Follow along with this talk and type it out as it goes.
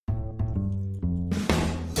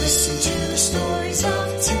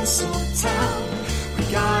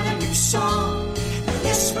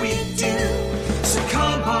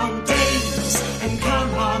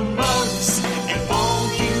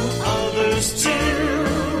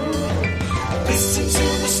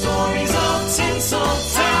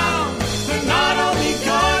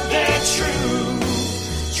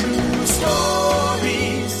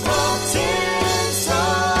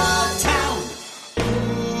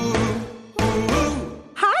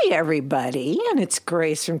everybody, and it's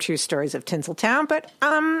Grace from True Stories of Tinseltown, but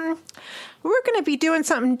we're going to be doing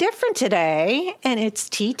something different today, and it's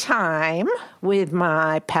tea time with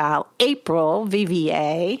my pal April,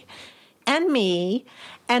 VVA, and me,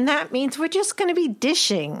 and that means we're just going to be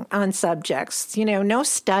dishing on subjects, no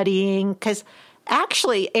studying, because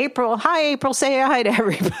actually, April, hi, April, say hi to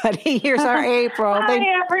everybody. Here's our April. Hi,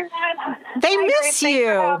 everyone. They miss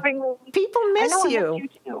you. People miss you. I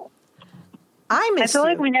miss you, too. I feel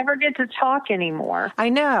like we never get to talk anymore. I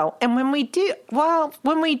know. And when we do,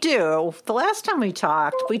 the last time we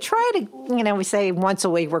talked, we try to, we say once a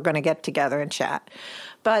week we're going to get together and chat.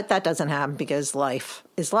 But that doesn't happen because life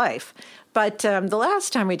is life. But the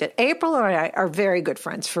last time we did, April and I are very good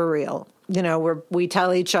friends, for real. We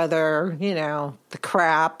tell each other, the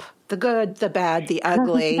crap, the good, the bad, the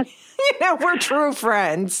ugly. We're true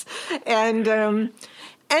friends. And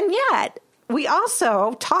yet, we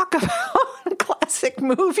also talk about classic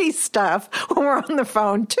movie stuff when we're on the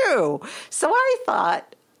phone, too. So I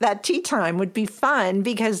thought that tea time would be fun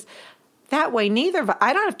because that way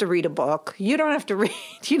I don't have to read a book. You don't have to read.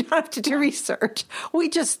 You don't have to do research. We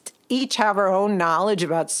just each have our own knowledge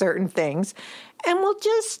about certain things. And we'll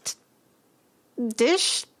just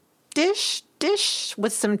dish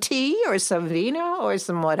with some tea or some vino or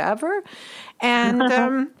some whatever. And,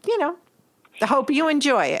 I hope you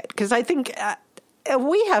enjoy it because I think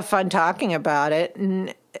we have fun talking about it,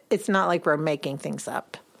 and it's not like we're making things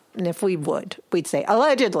up. And if we would, we'd say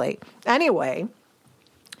allegedly. Anyway,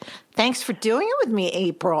 thanks for doing it with me,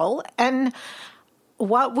 April. And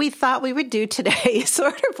what we thought we would do today is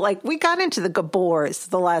sort of like we got into the Gabors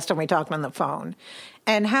the last time we talked on the phone.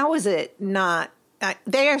 And how was it not?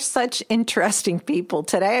 They are such interesting people.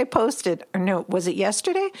 Today I posted, or no, was it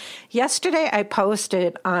yesterday? Yesterday I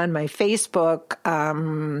posted on my Facebook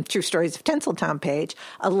True Stories of Tinseltown page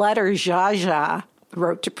a letter Zsa Zsa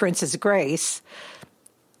wrote to Princess Grace.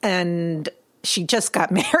 And she just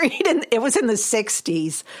got married, and it was in the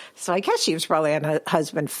 60s. So I guess she was probably on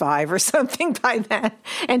husband 5 or something by then.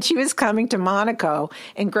 And she was coming to Monaco,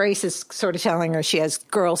 and Grace is sort of telling her she has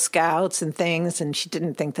Girl Scouts and things, and she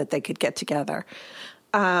didn't think that they could get together.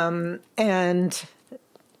 But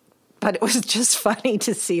it was just funny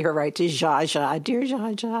to see her write to Zsa Zsa, dear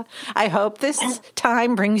Zsa Zsa, I hope this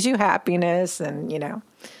time brings you happiness. And,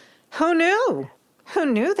 who knew? Who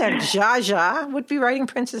knew that Zsa Zsa would be writing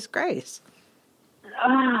Princess Grace?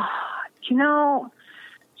 Zsa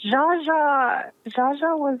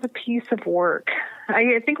Zsa was a piece of work.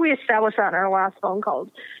 I think we established that in our last phone calls.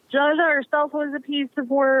 Zsa Zsa herself was a piece of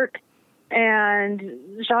work, and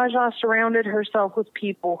Zsa Zsa surrounded herself with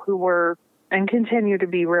people who were and continue to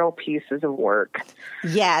be real pieces of work.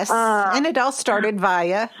 Yes, and it all started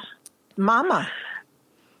via Mama.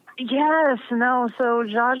 Yes, no. So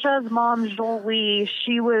Zsa Zsa's mom, Jolie,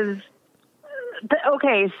 she was...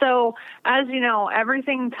 Okay, so as you know,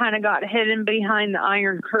 everything kind of got hidden behind the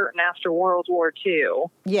Iron Curtain after World War II.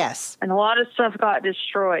 Yes. And a lot of stuff got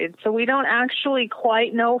destroyed. So we don't actually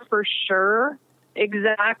quite know for sure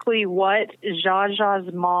exactly what Zsa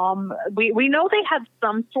Zsa's mom... We know they had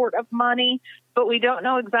some sort of money, but we don't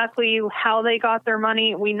know exactly how they got their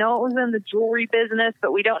money. We know it was in the jewelry business,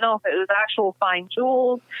 but we don't know if it was actual fine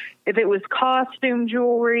jewels, if it was costume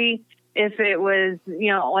jewelry, if it was,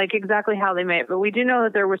 like exactly how they made it. But we do know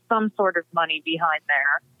that there was some sort of money behind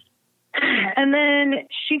there. And then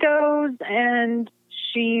she goes and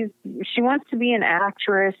she wants to be an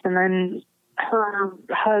actress. And then her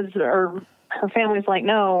husband or her family's like,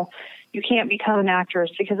 no, you can't become an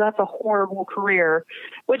actress because that's a horrible career.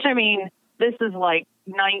 Which, I mean, this is like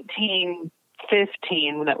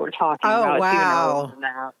 1915 that we're talking about. Oh, wow. It's even older than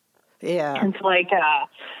that. Yeah. It's like,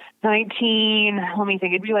 let me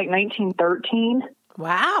think, it'd be like 1913.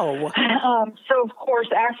 Wow. So, of course,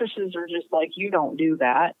 actresses are just like, you don't do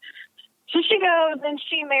that. So she goes and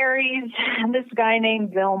she marries this guy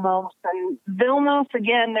named Vilmos. And Vilmos,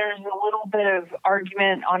 again, there's a little bit of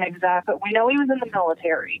argument on exactly. We know he was in the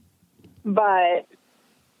military, but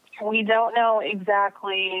we don't know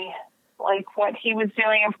exactly like what he was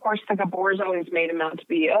doing. Of course, the Gabors always made him out to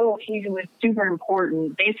be, he was super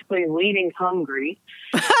important, basically leading Hungary.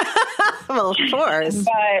 Well, of course.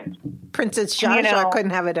 But Princess Zsa Zsa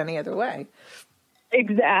couldn't have it any other way.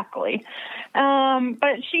 Exactly.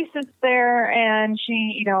 But she sits there and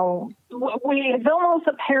she, Vilmos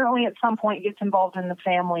apparently at some point gets involved in the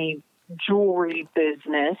family jewelry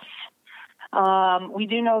business. We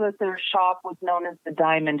do know that their shop was known as the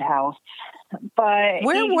Diamond House. But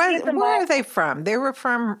where are they from? They were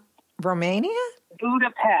from Romania?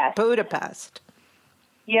 Budapest.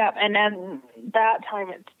 Yep, and then that time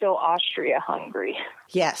it's still Austria-Hungary.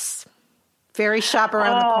 Yes. Very shop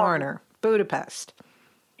around the corner. Budapest.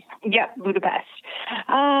 Yep, Budapest.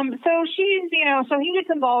 So she's, so he gets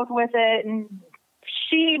involved with it, and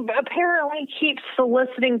she apparently keeps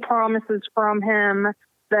soliciting promises from him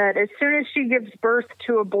that as soon as she gives birth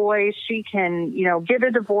to a boy, she can, get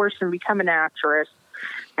a divorce and become an actress.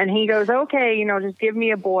 And he goes, okay, just give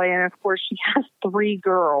me a boy. And of course, she has 3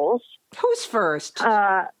 girls. Who's first?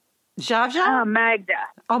 Zsa? Magda.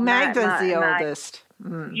 Oh, Magda's the oldest.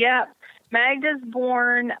 Yep. Magda's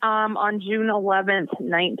born on June 11th,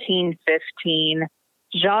 1915.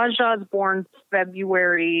 Zsa Zsa's born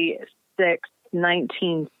February 6th,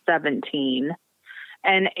 1917.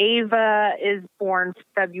 And Ava is born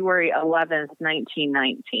February 11th,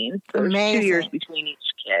 1919. So there's 2 years between each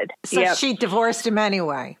kid. So she divorced him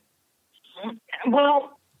anyway.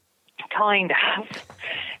 Well, kind of.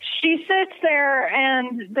 She sits there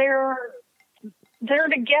and they're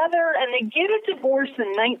together, and they get a divorce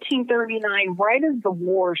in 1939, right as the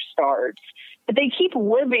war starts. But they keep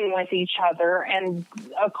living with each other, and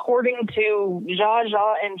according to Zsa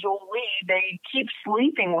Zsa and Jolie, they keep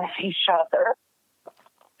sleeping with each other.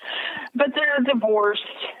 But they're divorced,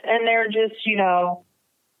 and they're just,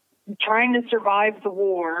 trying to survive the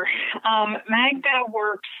war. Magda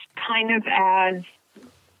works kind of as,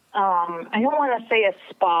 I don't want to say a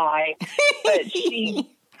spy, but she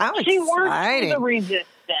works for the resistance.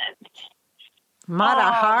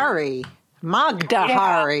 Mata Hari. Magda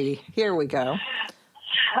Hari. Here we go.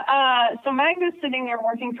 So Magda's sitting there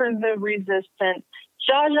working for the resistance.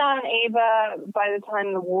 Zsa Zsa and Ava, by the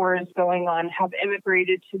time the war is going on, have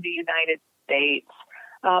immigrated to the United States.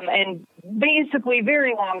 And basically,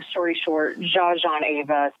 very long story short, Zsa Zsa and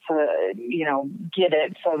Ava, get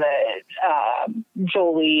it so that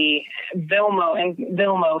Jolie,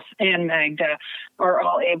 Vilmos, and Magda are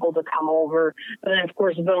all able to come over. And then, of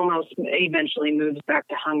course, Vilmos eventually moves back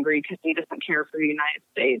to Hungary because he doesn't care for the United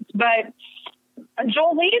States. But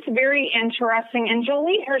Jolie is very interesting, and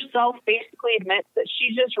Jolie herself basically admits that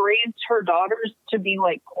she just raised her daughters to be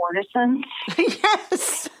like courtesans.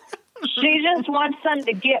 Yes. She just wants them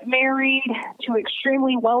to get married to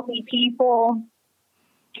extremely wealthy people,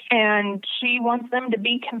 and she wants them to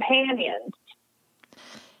be companions.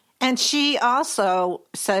 And she also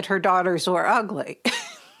said her daughters were ugly.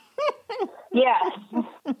 Yes.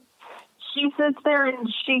 She sits there and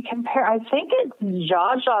she compares, I think it's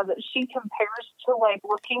Zsa Zsa that she compares to like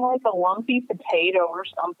looking like a lumpy potato or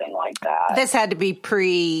something like that. This had to be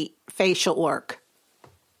pre-facial work.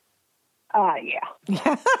 Yeah. This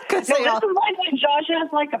is like when Zsa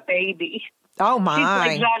Zsa's like a baby. Oh, my.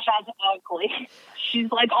 She's like, Zsa Zsa's ugly. She's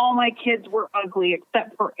like, all my kids were ugly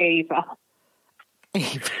except for Ava.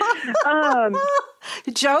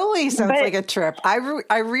 Jolie sounds like a trip. I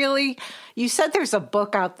really, you said there's a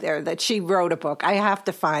book out there that she wrote a book. I have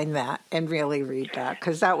to find that and really read that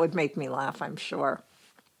because that would make me laugh, I'm sure.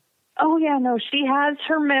 Oh, yeah, no, she has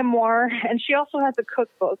her memoir, and she also has a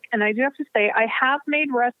cookbook. And I do have to say, I have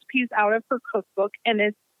made recipes out of her cookbook,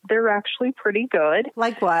 and they're actually pretty good.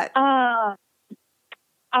 Like what?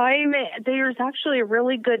 There's actually a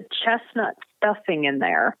really good chestnut stuffing in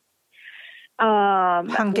there.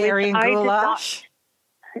 Hungarian goulash?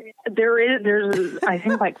 There's I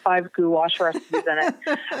think like 5 goulash recipes in it.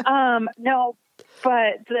 No,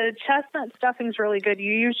 but the chestnut stuffing's really good.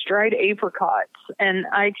 You use dried apricots, and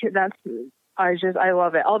I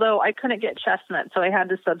love it. Although I couldn't get chestnut, so I had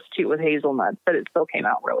to substitute with hazelnuts, but it still came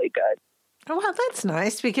out really good. Oh, well, that's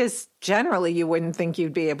nice because generally you wouldn't think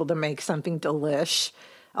you'd be able to make something delish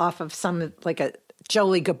off of like a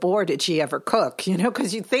Jolie Gabor. Did she ever cook?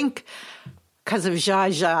 Because you think because of Zsa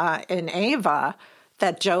Zsa and Ava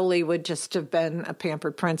that Jolie would just have been a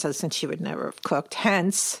pampered princess and she would never have cooked.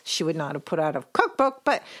 Hence, she would not have put out a cookbook.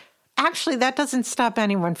 But actually, that doesn't stop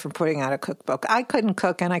anyone from putting out a cookbook. I couldn't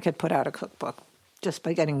cook and I could put out a cookbook just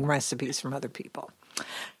by getting recipes from other people.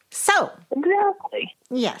 So. Exactly.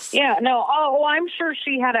 Yes. Yeah, no. Oh, I'm sure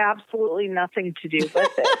she had absolutely nothing to do with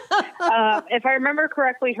it. If I remember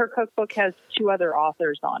correctly, her cookbook has 2 other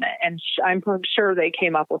authors on it, and I'm sure they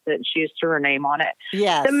came up with it, and she used her name on it.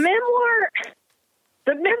 Yes.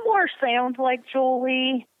 The memoir sounds like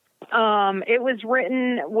Jolie. It was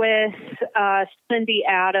written with Cindy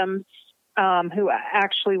Adams, who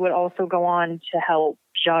actually would also go on to help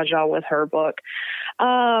Zsa Zsa with her book.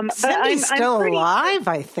 Cindy's still alive,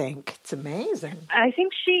 I think. It's amazing. I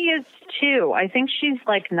think she is, too. I think she's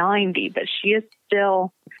like 90, but she is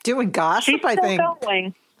still... doing gossip, she's still I think.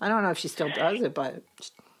 Going. I don't know if she still does it, but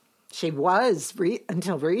she was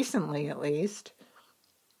until recently, at least.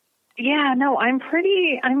 Yeah, no, I'm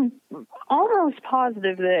almost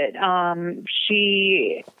positive that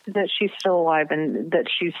she's still alive and that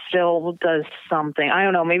she still does something. I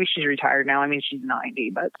don't know, maybe she's retired now. I mean, she's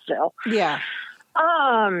 90, but still. Yeah.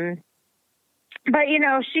 But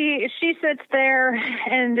she sits there,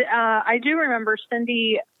 and I do remember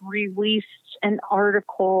Cindy released an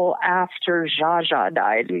article after Zsa Zsa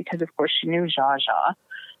died, because of course she knew Zsa Zsa.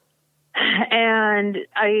 And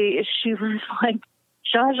she was like,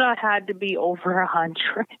 Zsa Zsa had to be over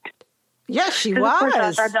 100. Yes, she was.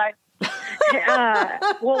 Zsa Zsa died.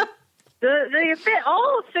 Well,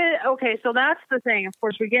 okay, so that's the thing. Of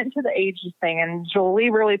course, we get into the ages thing, and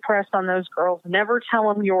Jolie really pressed on those girls. Never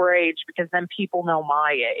tell them your age, because then people know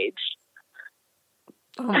my age.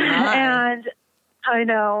 Oh, my. And I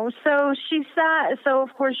know. So so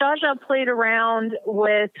of course, Zsa Zsa played around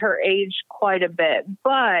with her age quite a bit,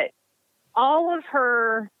 but all of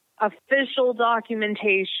her official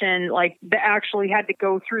documentation, like, they actually had to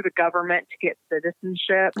go through the government to get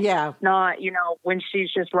citizenship. Yeah. Not, when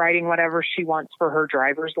she's just writing whatever she wants for her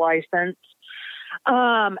driver's license.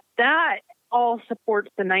 That all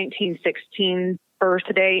supports the 1916 birth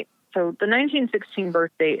date. So the 1916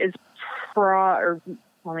 birth date is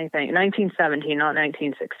 1917, not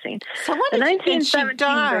 1916. So when the did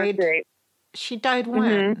 1917 birth date. She died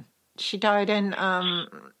when? Mm-hmm. She died in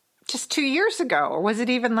just 2 years ago, or was it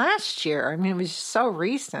even last year? I mean, it was so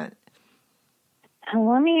recent.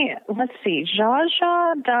 Let's see. Zsa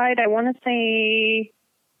Zsa died, I want to say,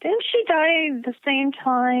 didn't she die the same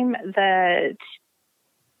time that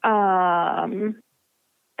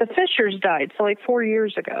the Fishers died? So like 4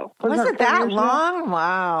 years ago. Was it that long?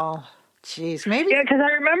 Wow. Jeez, maybe. Yeah, because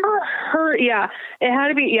I remember her. Yeah, it had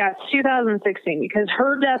to be. Yeah, it's 2016, because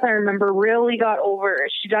her death, I remember, really got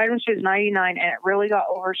she died when she was 99, and it really got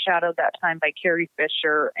overshadowed that time by Carrie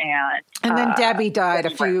Fisher and then Debbie died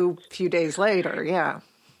a few days later. Yeah.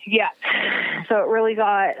 Yeah. So it really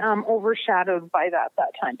got overshadowed by that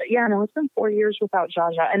time. But yeah, no, it's been 4 years without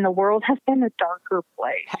Zsa Zsa, and the world has been a darker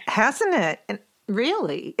place, hasn't it? And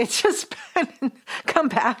really, it's just been come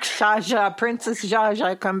back, Zsa Zsa, Princess Zsa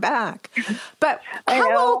Zsa, come back. But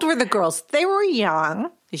how old were the girls? They were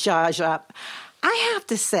young, Zsa Zsa. I have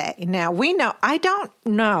to say, now I don't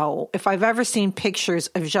know if I've ever seen pictures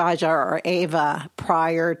of Zsa Zsa or Ava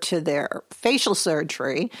prior to their facial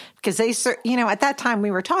surgery, because they, at that time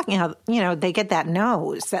we were talking how, they get that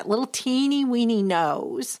nose, that little teeny weeny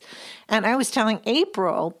nose. And I was telling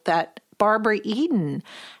April that Barbara Eden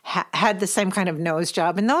had the same kind of nose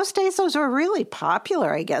job. In those days, those were really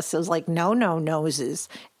popular, I guess. It was like no-no noses.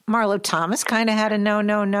 Marlo Thomas kind of had a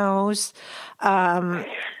no-no nose.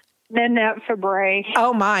 Nanette Fabray.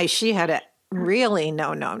 Oh, my. She had a really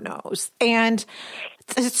no-no nose. And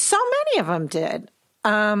so many of them did.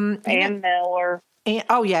 Ann Miller.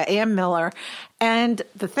 Ann Miller. And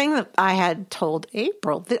the thing that I had told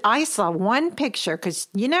April, that I saw one picture, because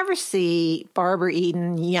you never see Barbara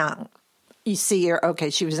Eden young. You see her,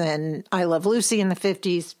 she was in I Love Lucy in the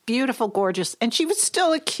 50s, beautiful, gorgeous, and she was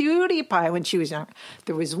still a cutie pie when she was young.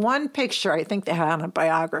 There was one picture, I think they had a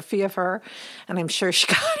biography of her, and I'm sure she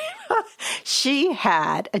got it. She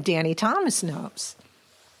had a Danny Thomas nose.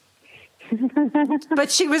 But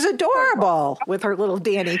she was adorable with her little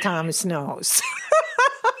Danny Thomas nose.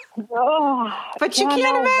 But you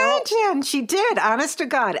can't imagine. No. She did, honest to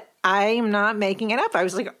God. I'm not making it up. I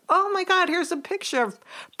was like, oh my God, here's a picture of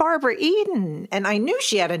Barbara Eden. And I knew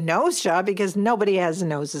she had a nose job, because nobody has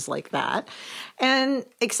noses like that. And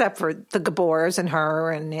except for the Gabors and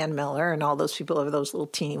her and Ann Miller and all those people over those little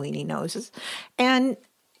teeny weeny noses. And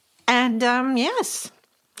yes,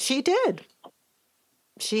 she did.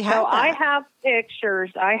 She had that. I have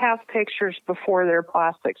pictures before their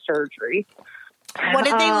plastic surgery. What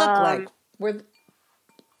did they look like?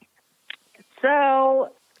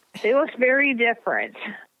 So they looked very different.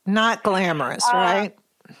 Not glamorous, right?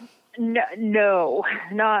 No,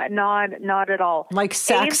 not at all. Like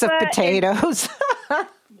sacks of potatoes.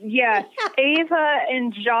 Yes, Ava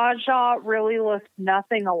and Zsa Zsa really looked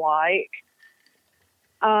nothing alike.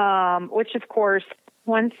 Which, of course,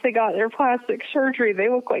 once they got their plastic surgery, they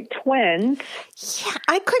look like twins. Yeah,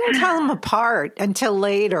 I couldn't tell them apart until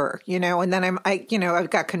later, and then I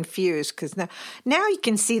got confused, because now you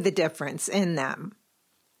can see the difference in them.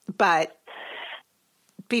 But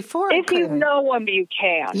before, if you know them, you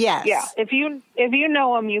can. Yes. Yeah. If you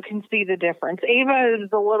know them, you can see the difference. Ava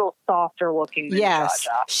is a little softer looking than Zsa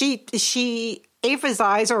Zsa. Ava's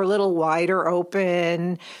eyes are a little wider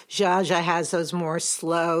open. Zsa Zsa has those more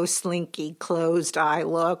slow, slinky, closed eye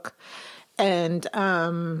look. And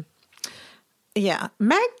Yeah.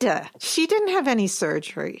 Magda, she didn't have any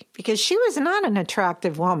surgery because she was not an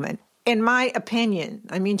attractive woman, in my opinion.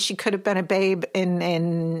 I mean, she could have been a babe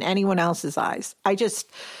in anyone else's eyes. I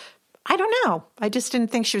don't know. I just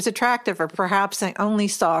didn't think she was attractive, or perhaps I only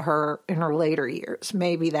saw her in her later years.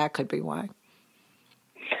 Maybe that could be why.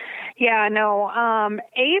 Yeah, no.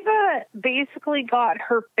 Ava basically got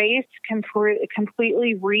her face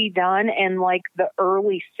completely redone in like the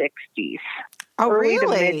early 60s. Oh, early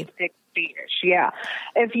really? To mid 60s, yeah.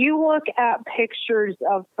 If you look at pictures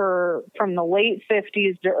of her from the late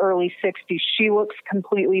 50s to early 60s, she looks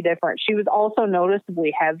completely different. She was also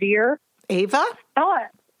noticeably heavier. Ava?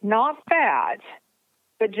 Not fat,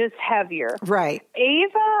 but just heavier. Right.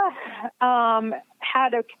 Ava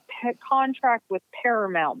had a contract with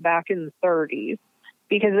Paramount back in the 30s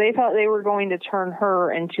because they thought they were going to turn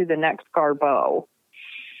her into the next Garbeau.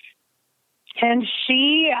 And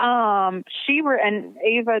and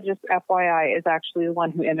Ava, just FYI, is actually the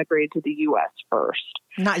one who immigrated to the U.S. first.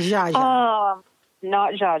 Not Zsa Zsa.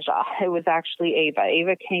 Not Zsa Zsa. It was actually Ava.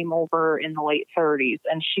 Ava came over in the late 30s,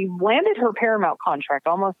 and she landed her Paramount contract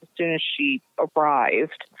almost as soon as she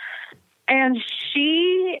arrived. And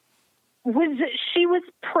she was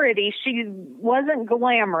pretty. She wasn't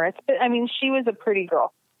glamorous, but I mean, she was a pretty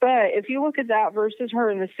girl. But if you look at that versus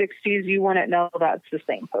her in the 60s, you wouldn't know that's the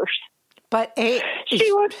same person. But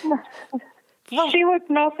she looked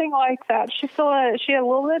nothing like that. She had a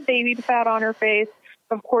little bit of baby fat on her face.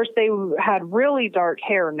 Of course, they had really dark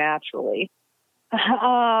hair naturally.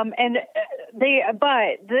 But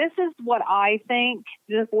this is what I think,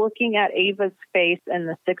 just looking at Ava's face in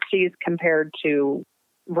the 60s compared to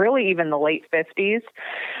really even the late 50s.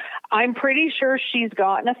 I'm pretty sure she's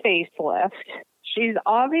gotten a facelift. She's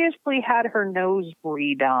obviously had her nose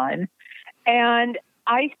redone. And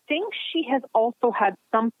I think she has also had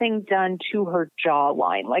something done to her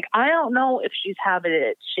jawline. Like, I don't know if she's having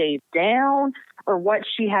it shaved down or what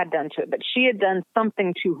she had done to it, but she had done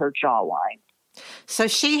something to her jawline. So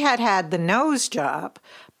she had the nose job,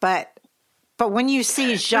 but when you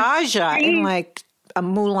see Zsa Zsa in like a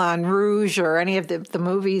Moulin Rouge or any of the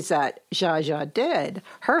movies that Zsa Zsa did,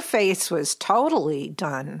 her face was totally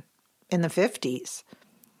done in the 50s.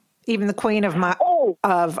 Even the Queen of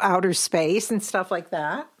Outer Space and stuff like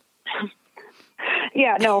that.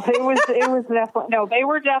 Yeah, no, it was definitely, no, they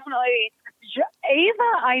were definitely,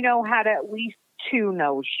 Ava, I know, had at least 2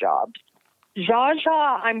 nose jobs. Zsa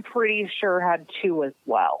Zsa, I'm pretty sure, had 2 as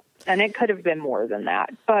well. And it could have been more than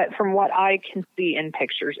that. But from what I can see in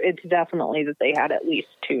pictures, it's definitely that they had at least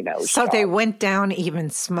 2 nose jobs. So they went down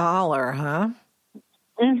even smaller, huh?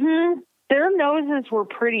 Mm-hmm. Their noses were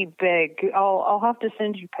pretty big. I'll have to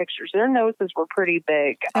send you pictures. Their noses were pretty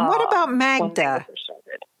big. And what about Magda?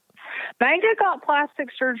 Magda got plastic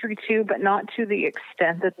surgery too, but not to the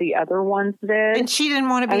extent that the other ones did. And she didn't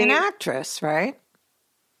want to be an actress, right?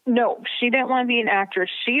 No, she didn't want to be an actress.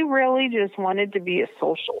 She really just wanted to be a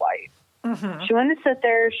socialite. Mm-hmm. She wanted to sit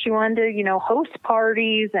there. She wanted to, host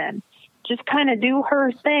parties and just kind of do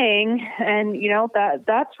her thing. And,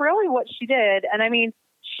 that's really what she did. And I mean,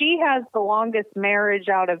 she has the longest marriage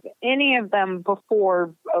out of any of them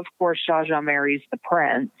before, of course, Zsa Zsa marries the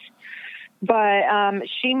prince. But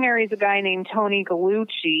she marries a guy named Tony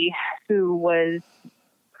Gallucci, who was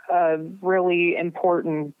a really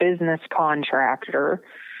important business contractor.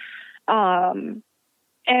 And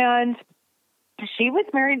she was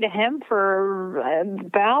married to him for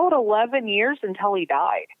about 11 years until he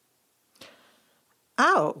died.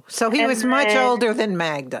 Oh, so he was much older than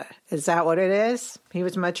Magda. Is that what it is? He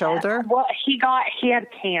was much older? Well, he had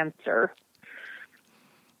cancer.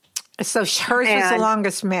 So hers was the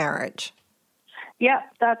longest marriage.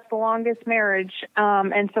 Yep, that's the longest marriage.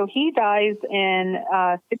 And so he dies in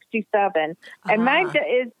 67. And Magda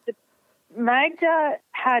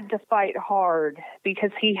had to fight hard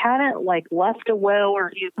because he hadn't left a will or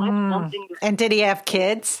he had left something. And did he have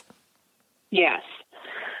kids? Yes.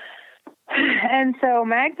 And so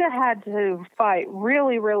Magda had to fight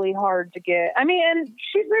really, really hard to get, and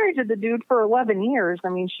she's married to the dude for 11 years. I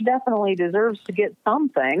mean, she definitely deserves to get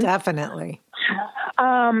something. Definitely.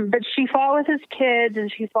 But she fought with his kids and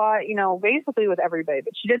she fought, basically with everybody.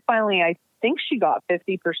 But she did finally, I think she got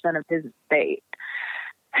 50% of his estate.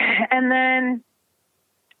 And then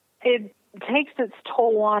it takes its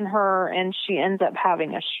toll on her and she ends up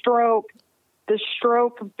having a stroke. The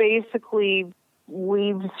stroke basically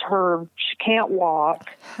leaves her, she can't walk.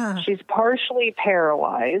 She's partially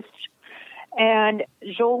paralyzed. And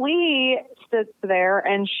Jolie sits there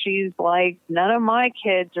and she's like, none of my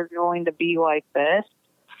kids are going to be like this.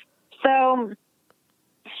 So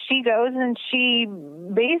she goes and she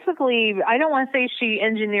basically, I don't want to say she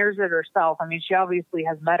engineers it herself. I mean, she obviously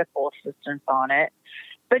has medical assistance on it,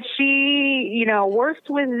 but she, you know, works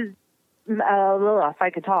with, if I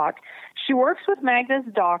could talk, she works with Magda's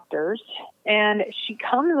doctors, and she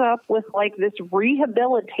comes up with like this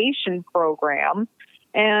rehabilitation program,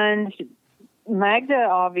 and Magda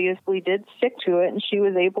obviously did stick to it, and she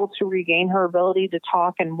was able to regain her ability to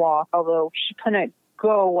talk and walk, although she couldn't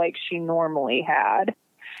go like she normally had.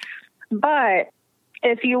 But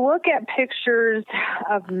if you look at pictures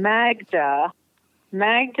of Magda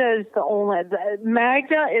is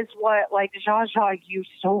what like Zsa Zsa used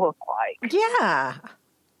to look like. Yeah.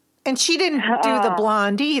 And she didn't do the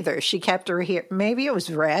blonde either. She kept her hair, maybe it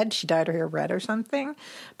was red. She dyed her hair red or something.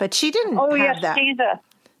 But she didn't have that.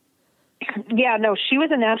 She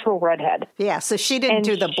was a natural redhead. Yeah, so she didn't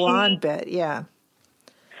do the blonde bit, yeah.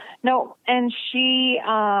 No, and she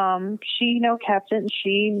kept it,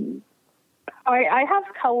 and I have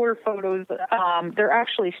color photos. They're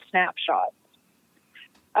actually snapshots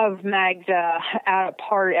of Magda at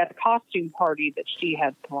a costume party that she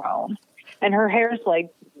had thrown, and her hair's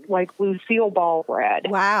like Lucille Ball red.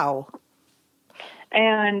 Wow.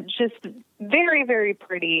 And just very, very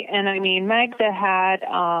pretty. And I mean, Magda had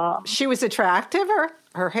she was attractive, or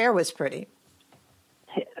her hair was pretty?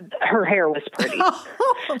 Her hair was pretty.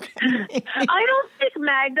 Okay. I don't think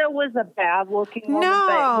Magda was a bad-looking woman,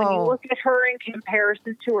 but when you look at her in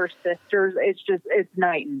comparison to her sisters, it's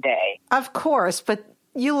night and day. Of course, but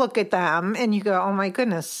you look at them and you go, oh my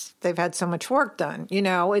goodness, they've had so much work done. You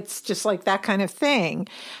know, it's just like that kind of thing.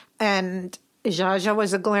 And Zsa Zsa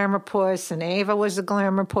was a glamour puss, and Ava was a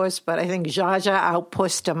glamour puss, but I think Zsa Zsa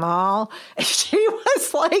outpussed them all. She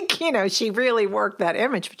was like, you know, she really worked that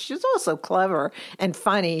image, but she was also clever and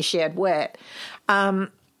funny. She had wit. They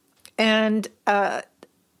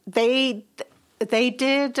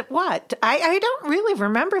did what? I don't really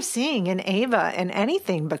remember seeing in Ava in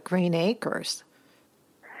anything but Green Acres.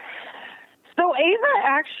 So Ava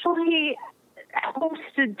actually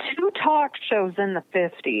hosted 2 talk shows in the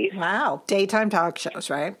 50s. Wow. Daytime talk shows,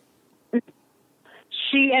 right?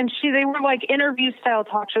 They were like interview style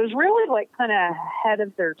talk shows, really like kind of ahead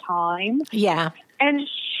of their time. Yeah. And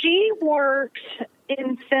she worked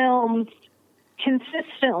in films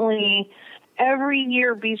consistently every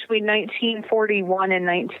year between 1941 and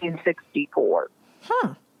 1964.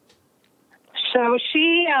 Huh. So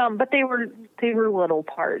she, but they were little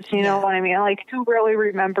parts, you know what I mean? Like, who really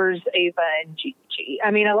remembers Ava and Gigi?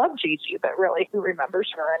 I mean, I love Gigi, but really, who remembers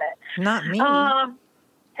her in it? Not me.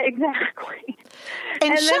 Exactly.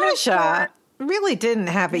 And Zsa Zsa really didn't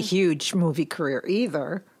have a huge movie career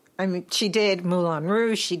either. I mean, she did Moulin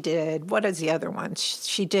Rouge. She did, what is the other one?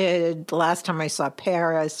 She did The Last Time I Saw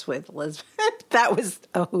Paris with Elizabeth. That was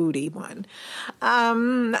a hootie one.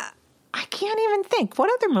 I can't even think.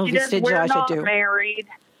 What other movies did Zsa Zsa do? We're Not Married,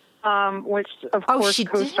 which, of course,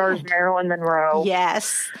 co-stars Marilyn Monroe.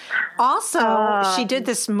 Yes. Also, she did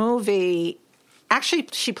this movie. Actually,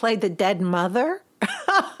 she played the dead mother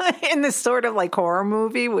in this sort of like horror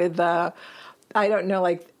movie with, I don't know,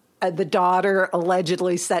 like the daughter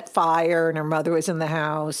allegedly set fire and her mother was in the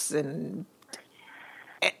house. And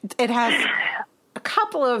it has a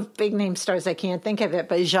couple of big name stars. I can't think of it,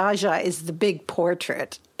 but Zsa Zsa is the big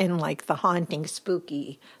portrait in like the haunting,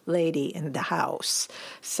 spooky lady in the house.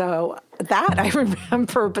 So that I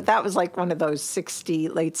remember, but that was like one of those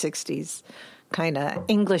late 60s kind of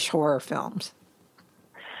English horror films.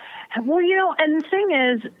 Well, you know, and the thing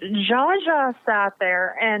is, Zsa Zsa sat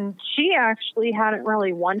there, and she actually hadn't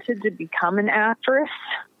really wanted to become an actress.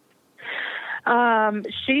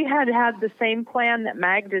 She had the same plan that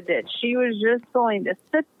Magda did. She was just going to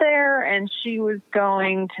sit there, and she was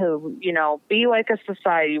going to, you know, be like a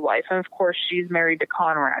society wife. And, of course, she's married to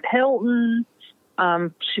Conrad Hilton.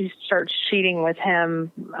 She starts cheating with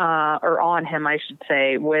him, or on him, I should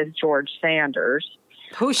say, with George Sanders.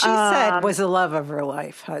 Who she said was the love of her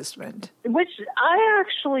life husband. Which I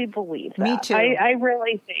actually believe that. Me too. I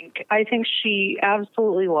really think. I think she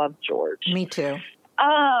absolutely loved George. Me too.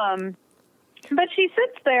 But she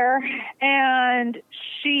sits there and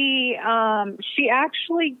she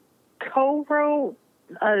actually co-wrote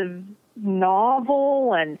a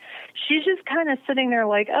novel, and she's just kind of sitting there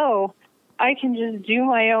like, oh, I can just do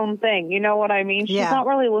my own thing. You know what I mean? She's not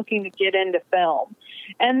really looking to get into film.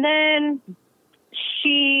 And then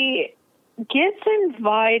she gets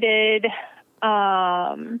invited.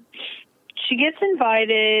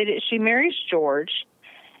 She marries George,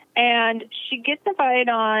 and she gets invited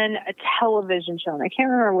on a television show. And I can't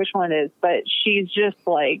remember which one it is, but she's just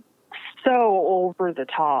like so over the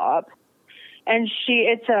top. and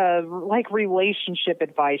it's a like relationship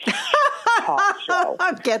advice talk show.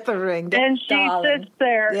 Get the ring, and she darling. sits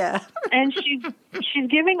there, yeah, and she's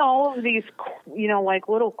giving all of these, like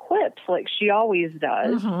little clips, like she always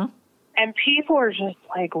does. Mm-hmm. And people are just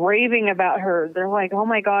like raving about her. They're like, "Oh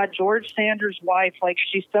my God, George Sanders' wife! Like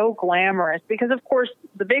she's so glamorous." Because of course,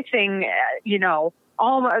 the big thing,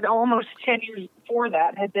 almost 10 years before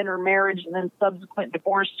that had been her marriage and then subsequent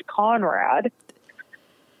divorce to Conrad.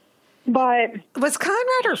 But was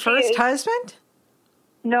Conrad her first husband?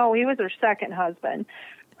 No, he was her second husband.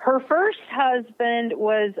 Her first husband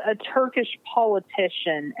was a Turkish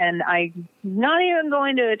politician, and I'm not even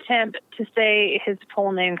going to attempt to say his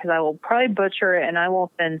full name because I will probably butcher it and I will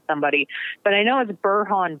offend somebody. But I know it's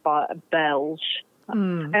Burhan Belj. I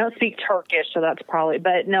don't speak Turkish, so that's probably.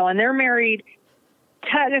 But no, and they're married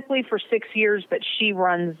technically for 6 years, but she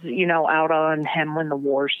runs, out on him when the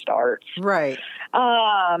war starts. Right.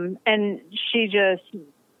 And she just...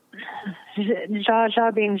 Zsa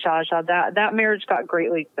Zsa being Zsa Zsa, that marriage got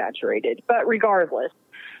greatly exaggerated. But regardless,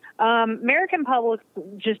 American public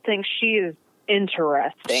just thinks she is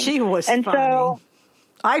interesting. She was funny. So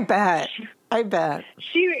I bet.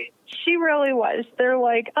 She really was. They're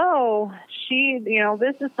like, oh,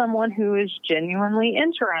 this is someone who is genuinely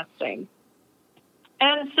interesting.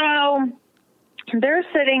 And so they're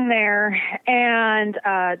sitting there, and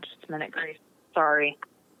just a minute, Grace. Sorry.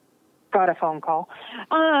 Got a phone call.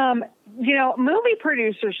 Movie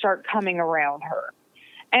producers start coming around her,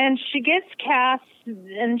 and she gets cast,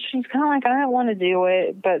 and she's kind of like, I don't want to do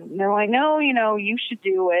it, but they're like, no, you should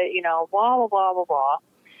do it, blah, blah, blah, blah, blah.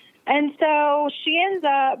 And so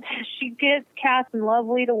she gets cast in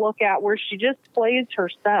Lovely to Look At, where she just plays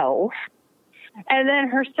herself. And then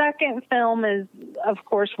her second film is, of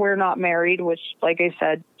course, We're Not Married, which, like I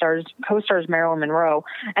said, co-stars Marilyn Monroe.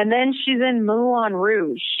 And then she's in Moulin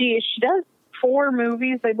Rouge. She does 4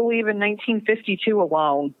 movies, I believe, in 1952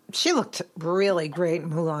 alone. She looked really great in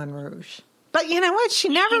Moulin Rouge. But you know what? She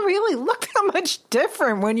never really looked that much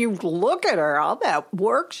different when you look at her. All that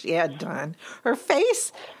work she had done. Her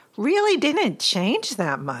face really didn't change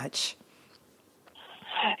that much.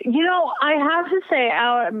 I have to say,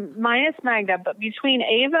 minus Magda, but between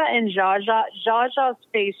Ava and Zsa Zsa's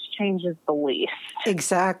face changes the least.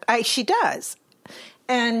 Exactly. She does.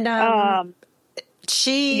 And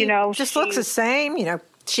she just looks the same.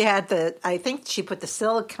 She had I think she put the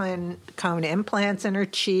silicone implants in her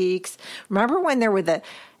cheeks. Remember when there were the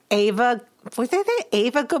Ava, were they the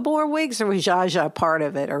Ava Gabor wigs, or was Zsa Zsa part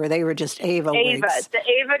of it, or they were just Ava wigs? The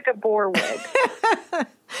Ava Gabor wig.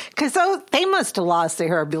 Because they must have lost their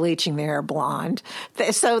hair bleaching their hair blonde.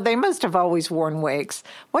 So they must have always worn wigs.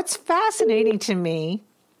 What's fascinating to me...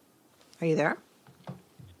 Are you there?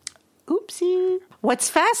 Oopsie. What's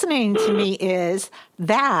fascinating to me is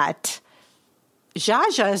that Zsa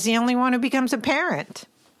Zsa is the only one who becomes a parent.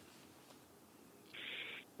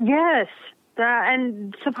 Yes.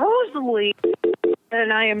 And supposedly...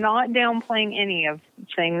 And I am not downplaying any of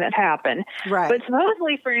thing that happened. Right. But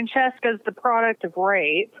supposedly Francesca's the product of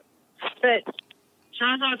rape. But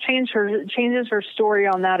Zsa Zsa changes her story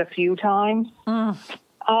on that a few times.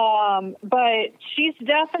 But she's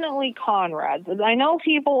definitely Conrad's. I know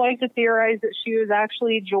people like to theorize that she was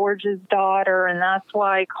actually George's daughter, and that's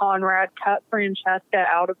why Conrad cut Francesca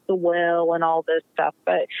out of the will and all this stuff.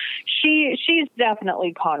 But she's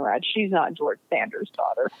definitely Conrad. She's not George Sanders'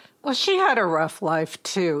 daughter. Well, she had a rough life,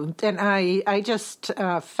 too, and I just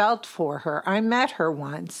felt for her. I met her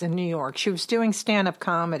once in New York. She was doing stand-up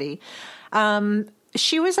comedy.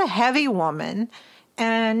 She was a heavy woman,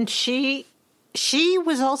 and she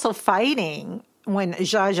was also fighting when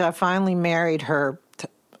Zsa Zsa finally married her.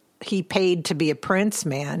 He paid to be a prince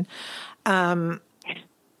man. And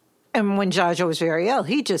when Zsa Zsa was very ill,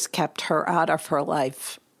 he just kept her out of her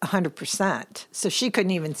life 100%. So she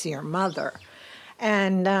couldn't even see her mother.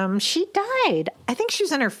 And she died. I think she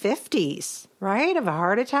was in her 50s, right, of a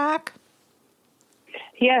heart attack?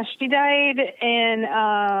 Yeah, she died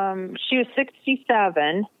she was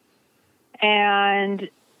 67. And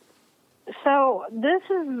so this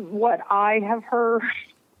is what I have heard.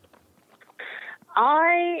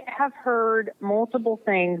 I have heard multiple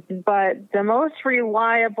things, but the most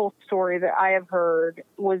reliable story that I have heard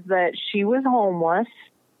was that she was homeless.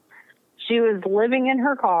 She was living in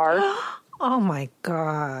her car. Oh, my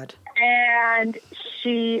God. And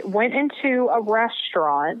she went into a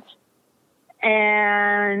restaurant,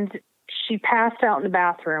 and she passed out in the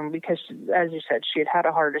bathroom because, as you said, she had had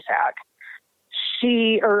a heart attack.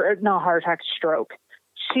 Not heart attack, stroke.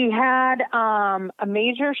 She had a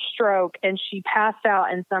major stroke, and she passed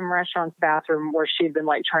out in some restaurant's bathroom where she'd been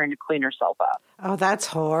like trying to clean herself up. Oh, that's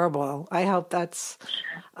horrible. I hope that's,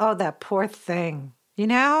 oh, that poor thing, you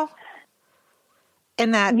know?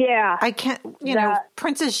 And that, Yeah. I can't, you know,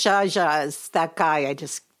 Princess Zsa Zsa is that guy I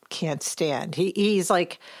just can't stand. He's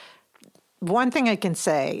like, one thing I can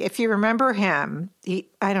say, if you remember him,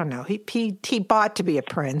 I don't know, he bought to be a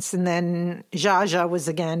prince, and then Zsa Zsa was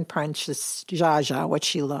again Princess Zsa Zsa, what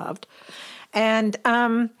she loved. And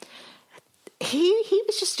he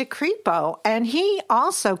was just a creepo. And he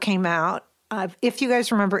also came out, if you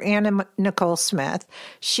guys remember Anna Nicole Smith,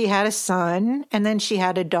 she had a son and then she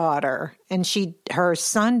had a daughter, and her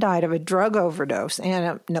son died of a drug overdose.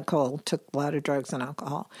 Anna Nicole took a lot of drugs and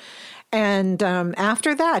alcohol. And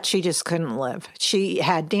after that, she just couldn't live. She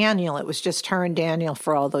had Daniel. It was just her and Daniel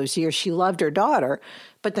for all those years. She loved her daughter,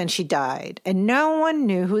 but then she died. And no one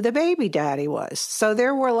knew who the baby daddy was. So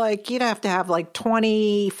there were you'd have to have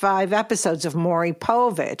 25 episodes of Maury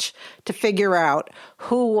Povich to figure out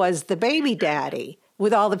who was the baby daddy,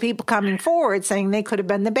 with all the people coming forward saying they could have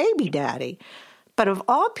been the baby daddy. But of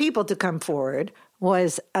all people to come forward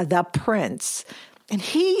was the prince. And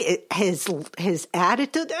his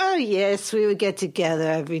attitude, oh, yes, we would get together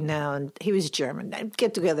every now and he was German. I'd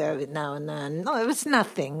get together every now and then. No, it was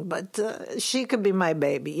nothing, but she could be my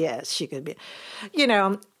baby. Yes, she could be. You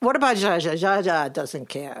know, what about Zsa Zsa? Zsa Zsa doesn't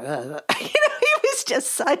care. He was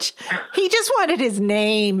just he just wanted his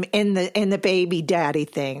name in the baby daddy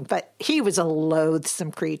thing, but he was a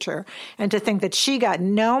loathsome creature. And to think that she got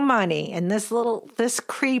no money, and this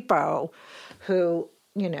creepo who,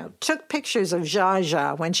 you know, took pictures of Zsa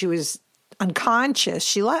Zsa when she was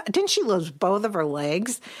unconscious. Didn't she lose both of her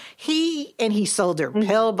legs? He sold her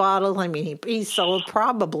pill bottles. I mean, he sold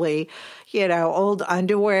probably, you know, old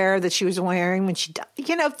underwear that she was wearing when she died.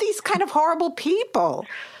 You know, these kind of horrible people.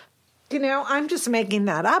 You know, I'm just making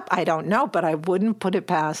that up. I don't know, but I wouldn't put it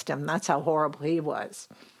past him. That's how horrible he was.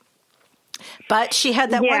 But she had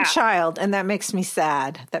that one child, and that makes me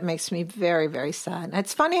sad. That makes me very, very sad.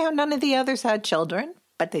 It's funny how none of the others had children,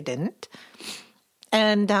 but they didn't.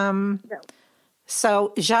 And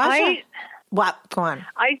so Zsa Zsa, what? Go on.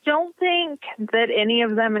 I don't think that any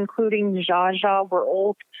of them, including Zsa Zsa, were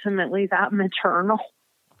ultimately that maternal.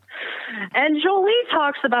 And Jolie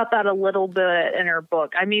talks about that a little bit in her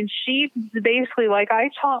book. I mean, she's basically like, I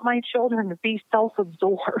taught my children to be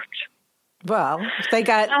self-absorbed. Well, they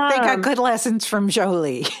got good lessons from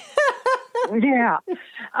Jolie. Yeah.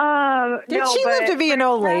 She lived to be an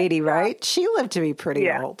old lady, right? She lived to be pretty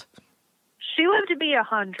old. She lived to be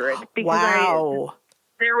 100. Because wow.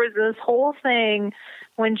 There was this whole thing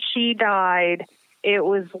when she died. It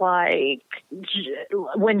was like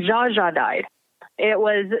when Zsa Zsa died. It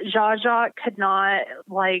was Zsa Zsa could not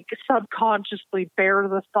subconsciously bear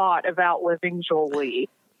the thought of outliving Jolie.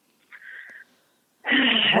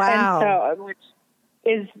 Wow. And so, which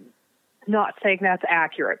is not saying that's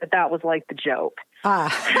accurate, but that was like the joke.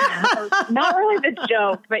 Not really the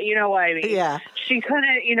joke, but you know what I mean. Yeah. She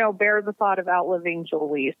couldn't, bear the thought of outliving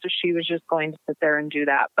Jolie, so she was just going to sit there and do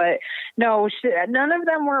that. But no, none of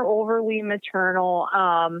them were overly maternal.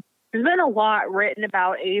 There's been a lot written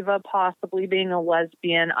about Ava possibly being a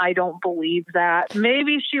lesbian. I don't believe that.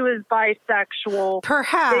 Maybe she was bisexual.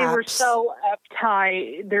 Perhaps. They were so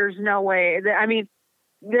uptight. There's no way. I mean,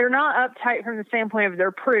 they're not uptight from the standpoint of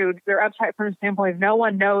they're prudes. They're uptight from the standpoint of no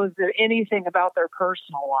one knows anything about their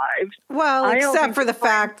personal lives. Well, except for the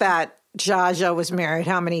fact that Zsa Zsa was married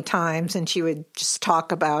how many times, and she would just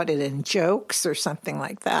talk about it in jokes or something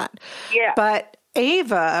like that. Yeah. But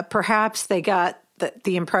Ava, perhaps they got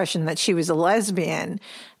the impression that she was a lesbian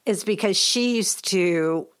is because she used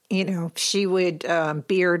to, she would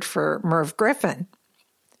beard for Merv Griffin.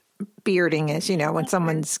 Bearding is, when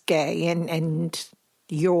someone's gay and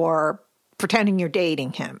you're pretending you're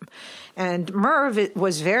dating him. And Merv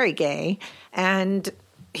was very gay, and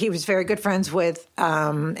he was very good friends with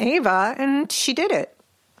Ava, and she did it.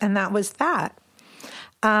 And that was that.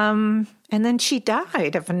 And then she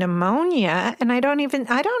died of pneumonia, and I don't even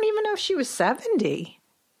know if she was 70.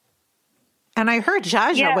 And I heard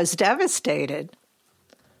Zsa Zsa was devastated.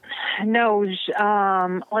 No,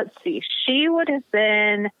 let's see. She would have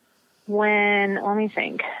been when Zsa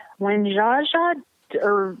Zsa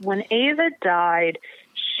or when Ava died,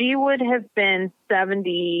 she would have been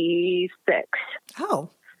 76. Oh.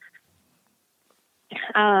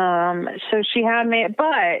 So she had me,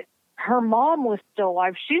 but her mom was still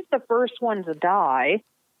alive. She's the first one to die.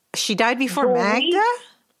 She died before Jolie, Magda?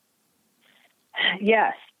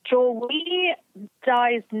 Yes. Jolie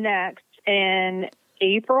dies next, and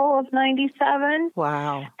April of 97.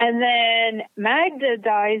 Wow. And then Magda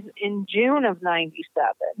dies in June of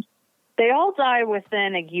 97. They all die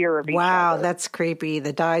within a year of each other. Wow, that's creepy.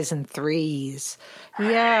 The dies in threes.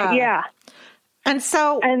 Yeah. Yeah. And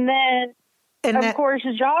so... And then, of course,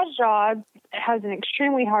 Zsa Zsa has an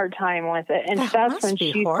extremely hard time with it. And that's when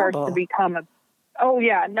she starts to become a... Oh,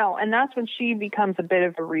 yeah, no. And that's when she becomes a bit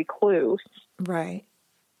of a recluse. Right.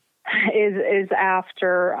 Is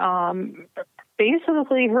after...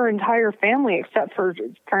 basically her entire family, except for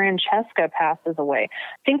Francesca, passes away.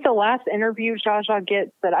 I think the last interview Zsa Zsa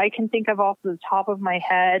gets that I can think of off the top of my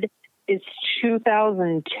head is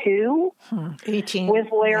 2002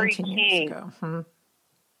 with Larry King.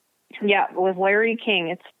 Yeah, with Larry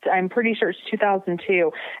King. I'm pretty sure it's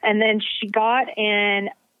 2002. And then she got in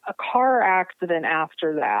a car accident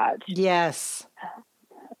after that. Yes.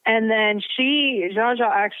 And then Zsa Zsa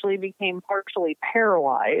actually became partially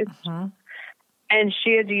paralyzed. Mm-hmm. And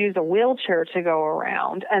she had to use a wheelchair to go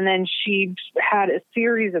around. And then she had a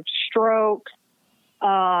series of strokes.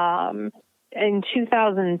 In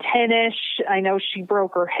 2010-ish, I know she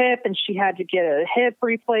broke her hip and she had to get a hip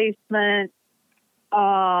replacement.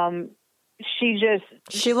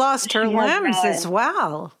 She lost her limbs as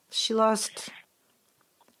well. She lost...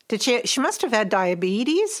 She must have had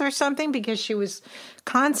diabetes or something, because she was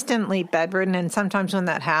constantly bedridden, and sometimes when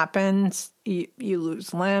that happens, you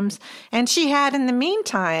lose limbs. And she had, in the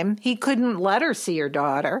meantime, he couldn't let her see her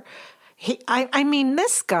daughter. I mean,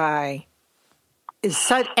 this guy is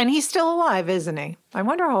such, and he's still alive, isn't he? I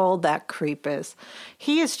wonder how old that creep is.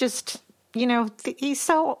 He is just, he's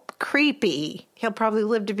so creepy. He'll probably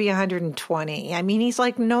live to be 120. I mean, he's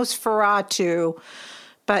like Nosferatu.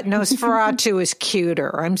 But Nosferatu is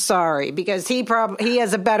cuter. I'm sorry, because he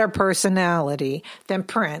has a better personality than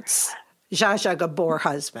Prince, Zsa Zsa Gabor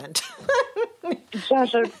husband. Zsa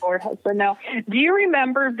Zsa Gabor husband. Now, do you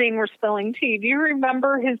remember, being we're spilling tea, do you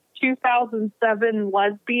remember his 2007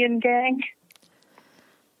 lesbian gang?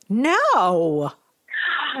 No.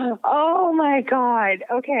 Oh my God.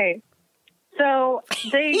 Okay. So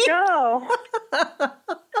they go.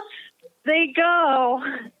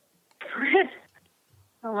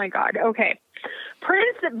 Oh, my God. Okay.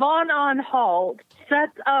 Prince von Anhalt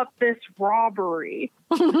sets up this robbery.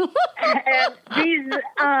 And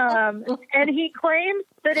he claims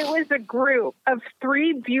that it was a group of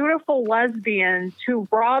 3 beautiful lesbians who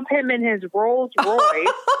robbed him in his Rolls Royce.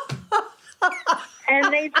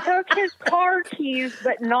 And they took his car keys,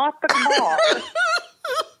 but not the car.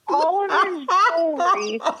 All of his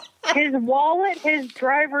jewelry, his wallet, his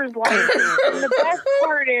driver's license. And the best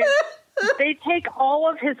part is, they take all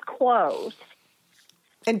of his clothes.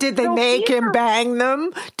 And did they make him bang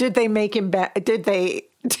them? Did they make him did they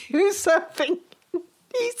do something?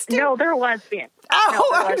 No, they're lesbian. Oh,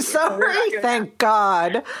 no, I'm sorry. Thank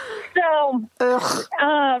God. So,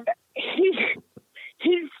 he's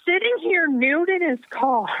sitting here nude in his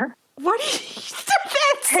car. What?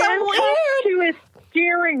 That's so weird. To his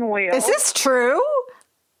steering wheel. Is this true?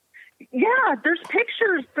 Yeah, there's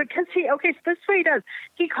pictures, because so this is what he does.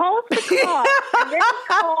 He calls the call, and then he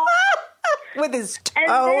calls... With his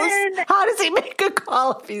toes? How does he make a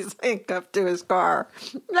call if he's handcuffed to his car?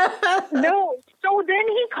 No, so then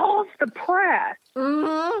he calls the press,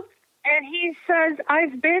 and he says,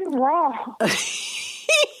 I've been wrong.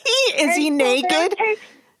 Is he naked?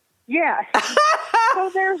 Yes. So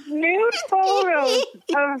there's nude photos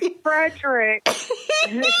of Frederick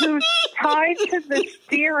who's tied to the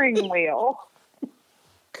steering wheel.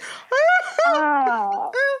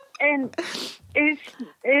 And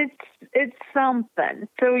it's something.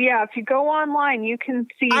 So yeah, if you go online, you can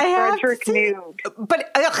see Frederick nude.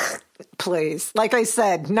 But please, like I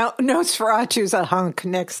said, no, Nosferatu's a hunk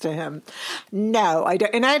next to him. No, I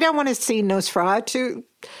don't, and I don't want to see Nosferatu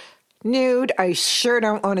nude. I sure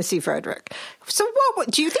don't want to see Frederick. So what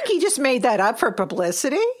do you think he just made that up for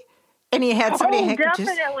publicity? And he had somebody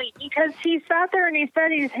definitely, because he sat there and he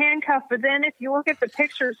said he's handcuffed, but then if you look at the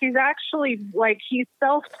pictures, he's actually he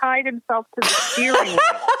self-tied himself to the steering wheel.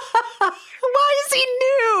 Why is he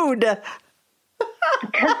nude?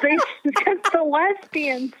 Because the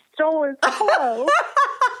lesbians stole his clothes.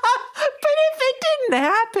 But if it didn't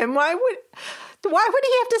happen, why would he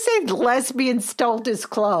have to say the lesbian stole his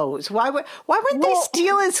clothes? Why wouldn't they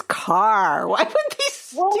steal his car? Why would they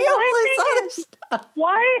steal his other stuff?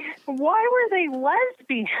 Why were they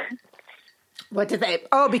lesbians? What did they?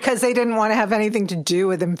 Oh, because they didn't want to have anything to do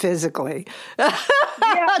with him physically.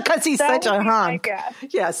 Because he's such a hunk.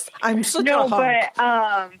 Yes, I'm such a hunk. But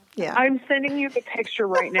I'm sending you the picture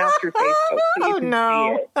right now through Facebook so you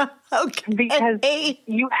can see it. Okay. Because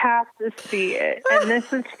you have to see it. And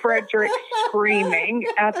this is Frederick screaming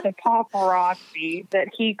at the paparazzi that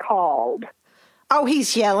he called. Oh,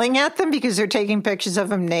 he's yelling at them because they're taking pictures of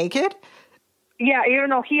him naked? Yeah, even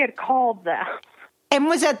though he had called them. And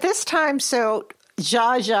was at this time, so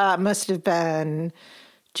Zsa Zsa must have been,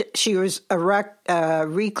 she was a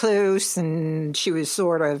recluse and she was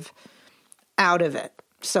sort of out of it.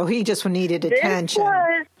 So he just needed attention.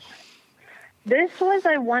 This was,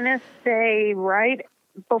 I want to say, right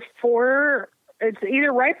before, it's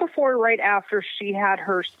either right before or right after she had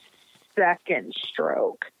her second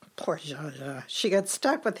stroke. Poor Zsa Zsa. She got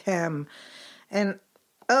stuck with him. And,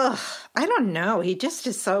 I don't know. He just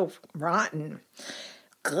is so rotten.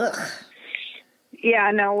 Ugh.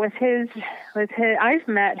 Yeah, no, with his, I've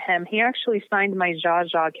met him. He actually signed my Zsa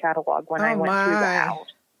Zsa catalog when I went through the house.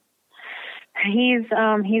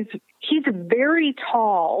 He's very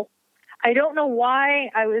tall. I don't know why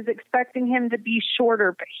I was expecting him to be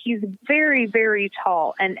shorter, but he's very, very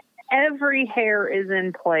tall, and every hair is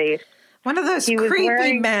in place. One of those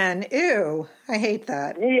creepy men. Ew, I hate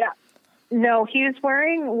that. Yeah. No, he was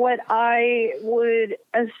wearing what I would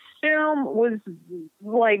assume was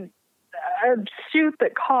like a suit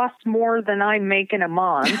that cost more than I make in a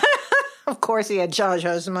month. Of course, he had Zsa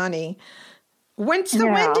Zsa's money. When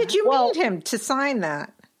did you meet him to sign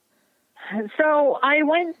that? So I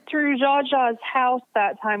went through Zsa Zsa's house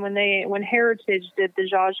that time when Heritage did the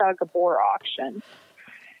Zsa Zsa Gabor auction.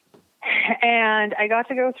 And I got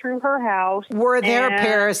to go through her house. Were there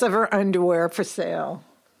pairs of her underwear for sale?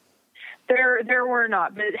 There were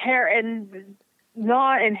not, but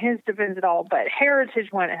not in his defense at all, but Heritage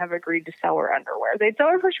wouldn't have agreed to sell her underwear. They'd sell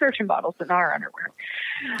her prescription bottles, but not her underwear.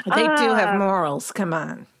 They do have morals. Come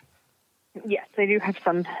on. Yes, they do have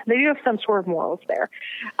some sort of morals there.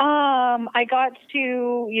 I got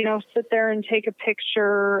to, sit there and take a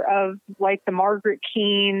picture of like the Margaret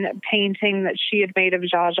Keane painting that she had made of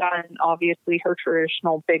Zsa Zsa, and obviously her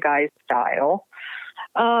traditional big eyes style.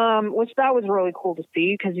 Which that was really cool to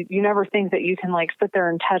see because you never think that you can like sit there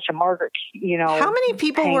and touch a Margaret, How many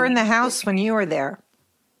people were in the house when you were there?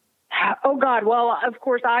 Oh God. Well, of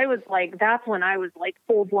course I was like, that's when I was like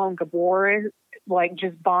full blown Gabor, like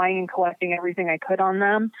just buying and collecting everything I could on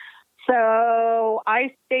them. So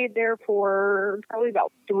I stayed there for probably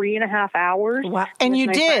about 3.5 hours. Wow. And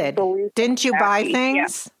you did? Didn't you buy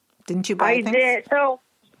things? Yeah. Didn't you buy things? I did. So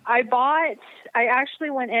I actually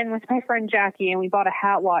went in with my friend Jackie and we bought a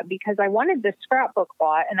hat lot because I wanted the scrapbook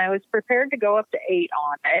lot and I was prepared to go up to 8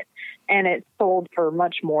 on it, and it sold for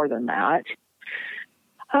much more than that.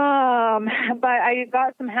 But I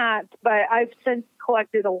got some hats, but I've since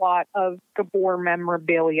collected a lot of Gabor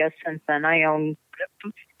memorabilia since then. I own a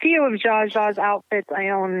few of Zsa Zsa's outfits. I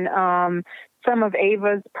own some of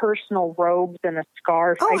Ava's personal robes and a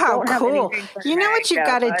scarf. Oh, how cool. You know what you've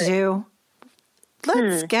got to do?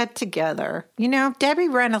 Let's get together. Debbie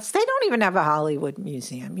Reynolds, they don't even have a Hollywood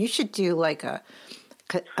museum. You should do like a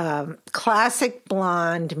classic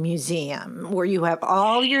blonde museum where you have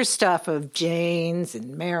all your stuff of Jane's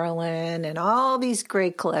and Marilyn and all these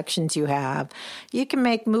great collections you have. You can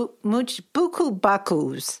make buku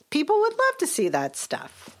bakus. People would love to see that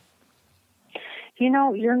stuff.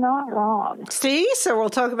 You're not wrong. See? So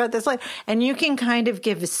we'll talk about this later. And you can kind of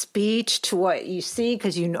give a speech to what you see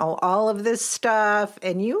because you know all of this stuff.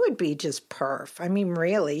 And you would be just perf. I mean,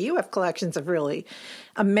 really, you have collections of really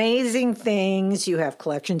amazing things. You have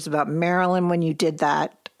collections about Marilyn when you did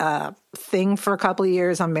that thing for a couple of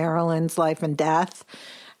years on Marilyn's life and death.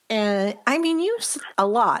 And I mean, a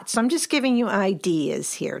lot. So I'm just giving you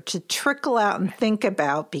ideas here to trickle out and think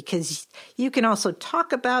about because you can also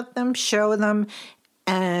talk about them, show them,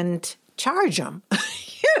 and charge them.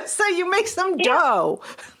 So you make some dough.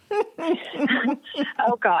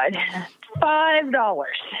 Oh, God. $5.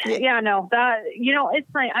 Yeah, no, that,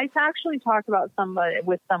 it's nice. I actually talked about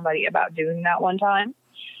somebody about doing that one time.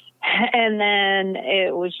 And then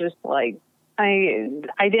it was just like,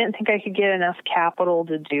 I didn't think I could get enough capital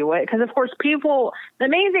to do it. Because, of course, the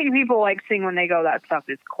main thing people like seeing when they go that stuff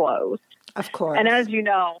is clothes. Of course. And as you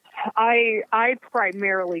know, I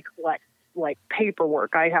primarily collect, like,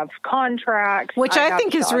 paperwork. I have contracts. Which I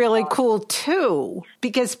think is really cool, too.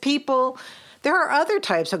 Because there are other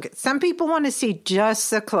types. Okay, some people want to see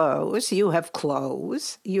just the clothes. You have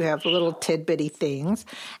clothes. You have little tidbitty things.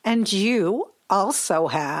 And you also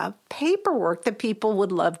have paperwork that people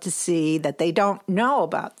would love to see that they don't know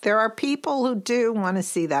about. There are people who do want to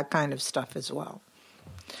see that kind of stuff as well.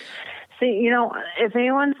 See, if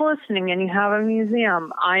anyone's listening and you have a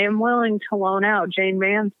museum, I am willing to loan out Jane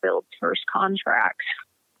Mansfield's first contract.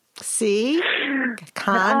 See?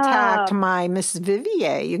 Contact my Miss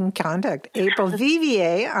Vivier. You can contact April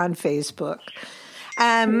Vivier on Facebook.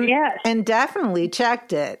 Yes. And definitely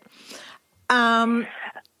checked it. And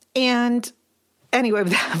anyway,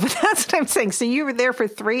 but that's what I'm saying. So you were there for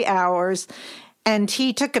 3 hours, and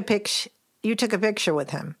he took a picture. You took a picture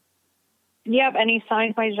with him. Yep, and he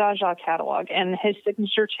signed my Zsa Zsa catalog, and his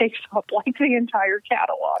signature takes up like the entire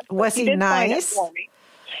catalog. Was he nice? Sign it for me.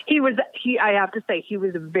 I have to say, he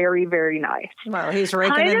was very, very nice. Well, he's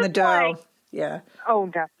raking in the dough. Yeah. Oh,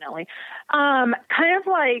 definitely. Kind of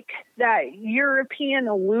like that European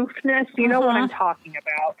aloofness, you know what I'm talking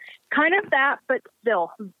about. Kind of that, but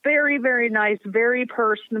still very, very nice, very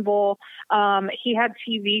personable. He had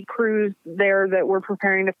TV crews there that were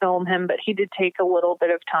preparing to film him, but he did take a little bit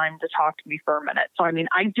of time to talk to me for a minute. So, I mean,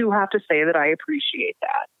 I do have to say that I appreciate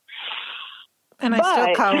that. And I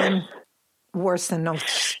still call him worse than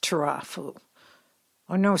Nosferatu.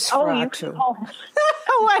 Or Nosferatu.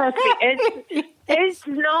 Trust me, it's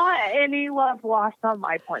not any love lost on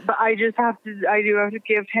my point, but I do have to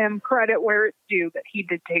give him credit where it's due that he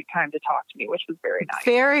did take time to talk to me, which was very nice.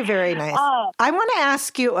 Very, very nice. I want to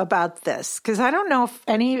ask you about this because I don't know if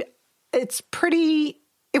it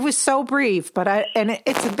was so brief, but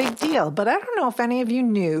it's a big deal, but I don't know if any of you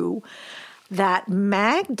knew that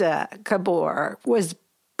Magda Gabor was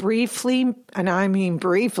briefly, and I mean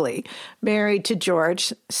briefly, married to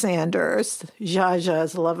George Sanders, Zsa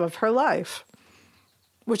Zsa's love of her life,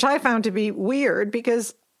 which I found to be weird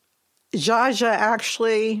because Zsa Zsa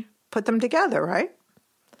actually put them together, right?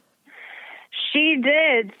 She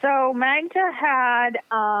did. So Magda had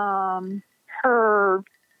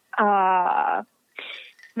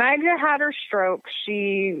Magda had her stroke.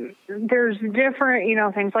 There's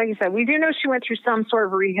different, things. Like you said, we do know she went through some sort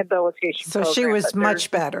of rehabilitation So program, she was much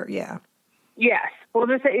better, yeah. Yes. Well,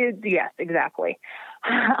 yes, exactly.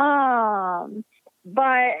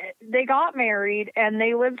 But they got married, and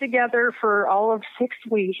they lived together for all of 6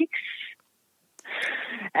 weeks.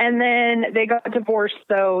 And then they got divorced,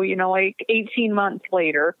 though, like 18 months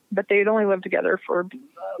later. But they'd only lived together for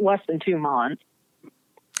less than 2 months.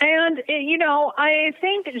 And, I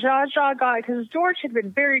think Zsa Zsa because George had been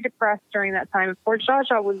very depressed during that time. Of course, Zsa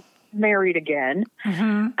Zsa was married again.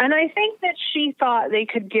 Mm-hmm. And I think that she thought they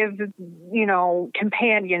could give,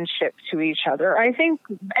 companionship to each other. I think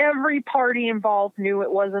every party involved knew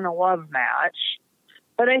it wasn't a love match.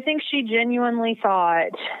 But I think she genuinely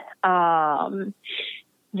thought,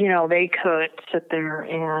 they could sit there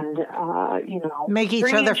and, make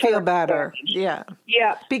each other feel better. Yeah.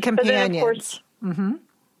 Yeah. Be companions. Mm-hmm.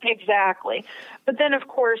 Exactly. But then, of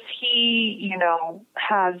course, he,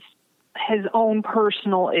 has his own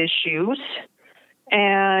personal issues.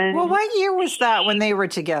 And well, what year was that when they were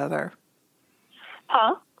together?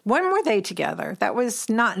 Huh? When were they together? That was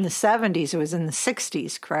not in the 70s. It was in the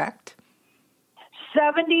 60s, correct?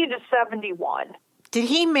 70 to 71. Did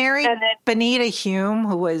he marry Benita Hume,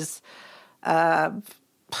 who was one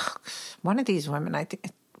of these women? I think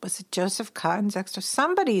was it Joseph Cotton's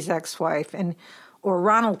somebody's ex-wife, or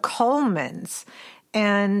Ronald Coleman's.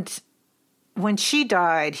 And when she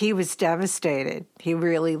died, he was devastated. He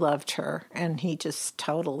really loved her, and he just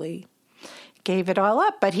totally gave it all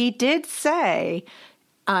up. But he did say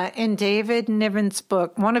in David Niven's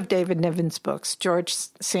book, one of David Niven's books, George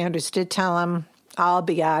Sanders did tell him, I'll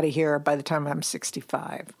be out of here by the time I'm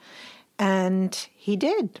 65. And he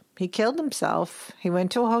did. He killed himself. He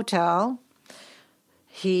went to a hotel.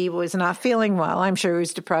 He was not feeling well. I'm sure he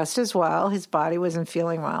was depressed as well. His body wasn't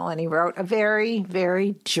feeling well. And he wrote a very,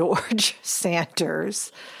 very George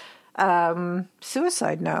Sanders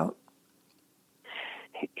suicide note.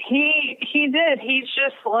 He did. He's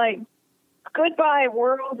just like, goodbye,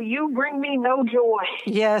 world. You bring me no joy.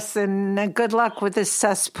 Yes, and good luck with this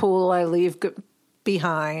cesspool I leave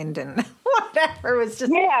behind and whatever. It was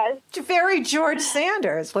just very George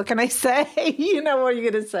Sanders. What can I say? What are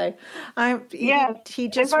you going to say? He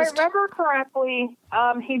just if I remember correctly,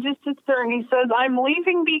 he just sits there and he says, I'm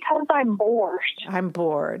leaving because I'm bored. I'm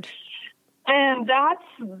bored. And that's,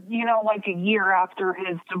 like a year after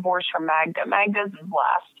his divorce from Magda. Magda's his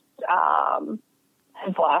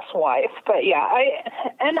last wife. But yeah,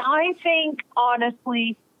 I think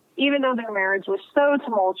honestly, even though their marriage was so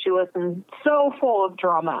tumultuous and so full of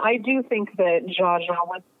drama, I do think that Zsa Zsa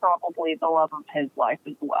was probably the love of his life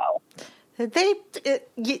as well.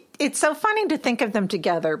 It's so funny to think of them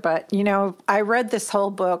together, but, I read this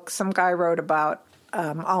whole book some guy wrote about,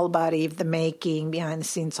 all about Eve, the making, behind the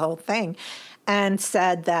scenes whole thing, and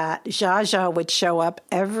said that Zsa Zsa would show up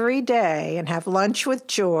every day and have lunch with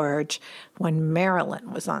George when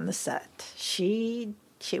Marilyn was on the set. She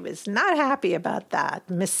was not happy about that.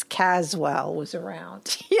 Miss Caswell was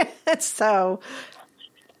around. So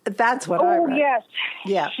that's what I read. Oh, yes.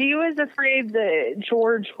 Yeah. She was afraid that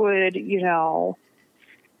George would,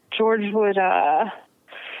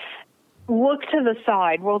 look to the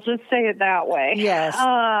side. We'll just say it that way. Yes.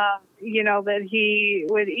 That he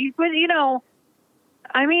would,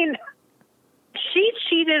 she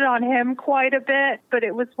cheated on him quite a bit, but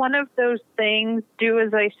it was one of those things, do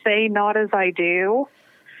as I say, not as I do.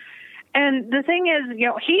 And the thing is,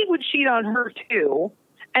 he would cheat on her too.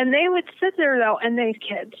 And they would sit there, though, and they'd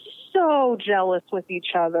get so jealous with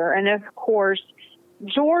each other. And, of course,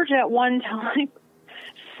 George at one time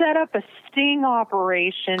set up a sting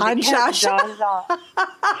operation to catch Zsa Zsa.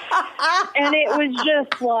 And it was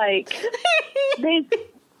just like this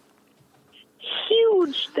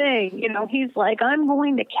huge thing. He's like, I'm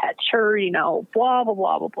going to catch her, blah, blah,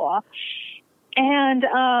 blah, blah, blah.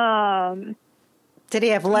 And did he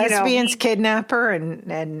have lesbians kidnap her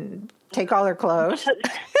and take all her clothes?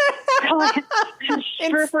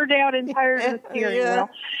 Strip her down entire to the steering wheel.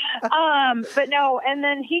 But no, and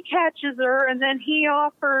then he catches her, and then he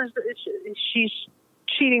offers, she's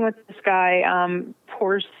cheating with this guy,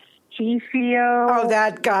 Porcifio. Oh,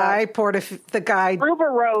 that guy, the guy.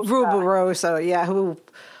 Rubirosa, yeah, who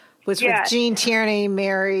was with Gene Tierney,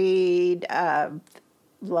 married,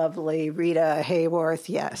 lovely Rita Hayworth,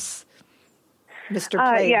 yes. Mr.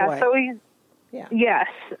 Playboy. So he's, yes.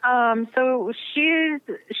 So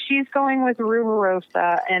she's going with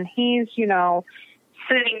Rubirosa, and he's,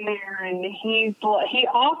 sitting there, and he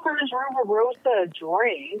offers Rubirosa a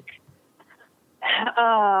drink.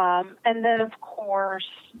 And then, of course,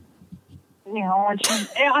 I don't know,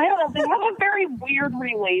 they have a very weird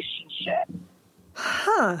relationship.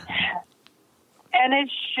 Huh. And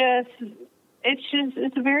it's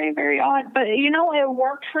very, very odd. But, it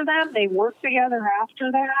worked for them. They worked together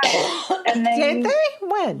after that. And then, did they?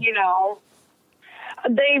 When?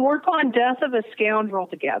 They worked on Death of a Scoundrel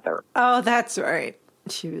together. Oh, that's right.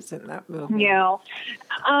 She was in that movie.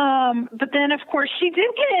 But then, of course, she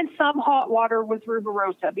did get in some hot water with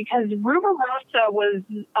Rubirosa because Rubirosa was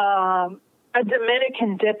a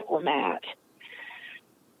Dominican diplomat.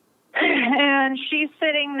 And she's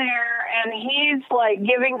sitting there, and he's,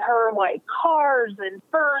 giving her, cars and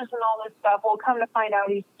furs and all this stuff. Well, come to find out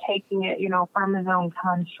he's taking it, from his own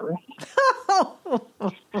country.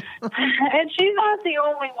 And she's not the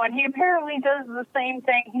only one. He apparently does the same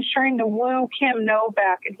thing. He's trying to woo Kim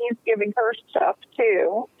Novak, and he's giving her stuff,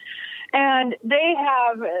 too. And they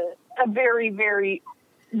have a very, very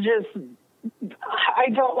just... I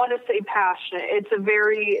don't want to say passionate. It's a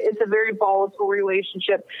very volatile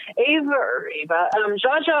relationship. Zsa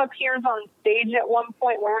Zsa appears on stage at one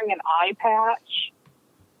point wearing an eye patch,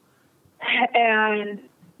 and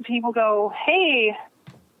people go, "Hey,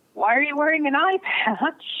 why are you wearing an eye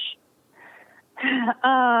patch?"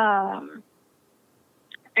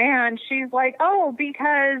 And she's like, "Oh,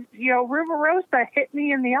 because Rubirosa hit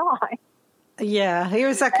me in the eye." Yeah, he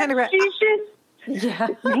was that kind of. She's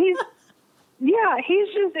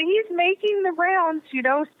he's making the rounds,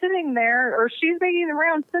 sitting there, or she's making the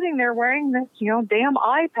rounds sitting there wearing this, damn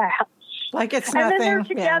eye patch. Like it's nothing. And then they're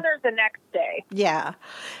together the next day. Yeah.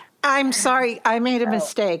 I'm sorry, I made a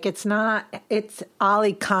mistake. It's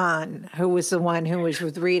Ali Khan, who was the one who was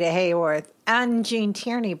with Rita Hayworth and Gene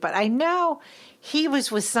Tierney, but I know he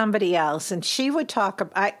was with somebody else, and she would talk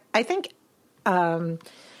about, I think Zsa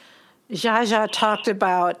Zsa talked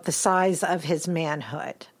about the size of his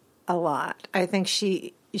manhood a lot. I think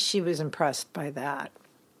she was impressed by that.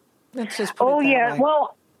 Let's just put it that way.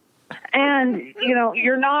 Well, and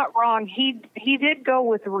you're not wrong. He did go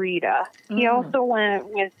with Rita. He also went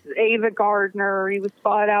with Ava Gardner. He was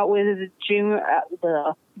fought out with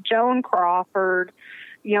Joan Crawford.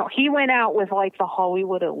 He went out with the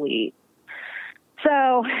Hollywood elite.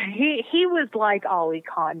 So he was like Ali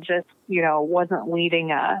Khan, just wasn't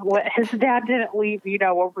leading his dad didn't lead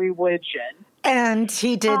a religion. And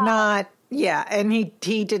he did not, and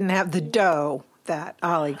he didn't have the dough that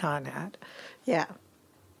Ali Khan had. Yeah.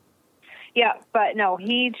 Yeah, but no,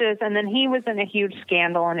 and then he was in a huge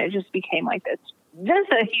scandal, and it just became like this. This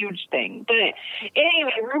is a huge thing. But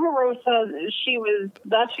anyway, Rubirosa,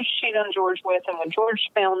 that's who she done George with, and when George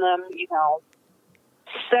found them,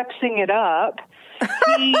 sexing it up,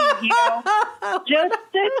 he, just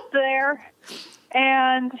sits there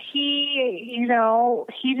And he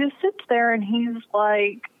just sits there and he's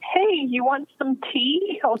like, hey, you want some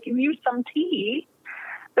tea? I'll give you some tea.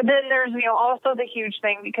 But then there's, also the huge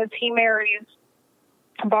thing because he marries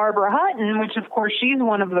Barbara Hutton, which, of course, she's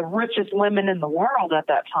one of the richest women in the world at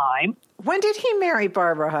that time. When did he marry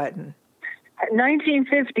Barbara Hutton?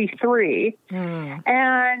 1953.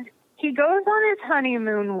 And he goes on his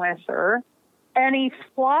honeymoon with her, and he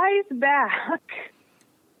flies back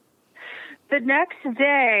the next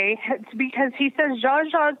day because he says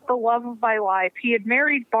Zsa Zsa's the love of my life. He had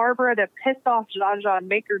married Barbara to piss off Zsa Zsa and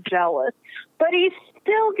make her jealous, but he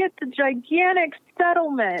still gets a gigantic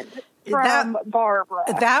settlement from Barbara.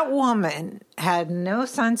 That woman had no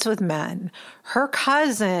sense with men. Her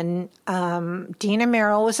cousin, Dina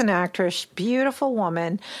Merrill, was an actress, beautiful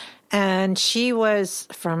woman, and she was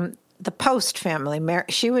from the Post family.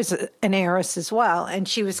 She was an heiress as well, and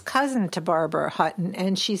she was cousin to Barbara Hutton.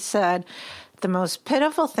 And she said the most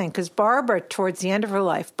pitiful thing, because Barbara, towards the end of her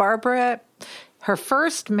life, her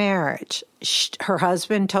first marriage, her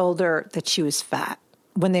husband told her that she was fat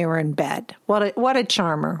when they were in bed. What a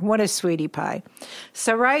charmer. What a sweetie pie.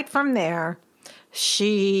 So right from there,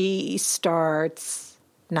 she starts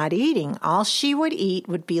not eating. All she would eat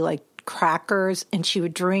would be like crackers, and she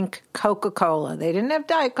would drink Coca-Cola. They didn't have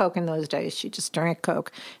Diet Coke in those days. She just drank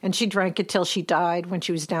Coke. And she drank it till she died when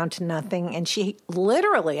she was down to nothing. And she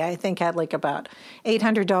literally, I think, had like about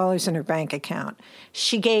 $800 in her bank account.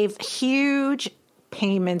 She gave huge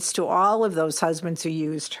payments to all of those husbands who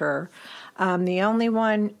used her. The only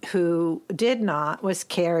one who did not was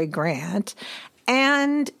Cary Grant.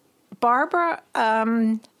 And Barbara,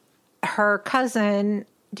 her cousin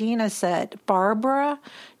Dina said, Barbara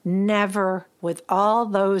never, with all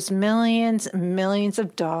those millions and millions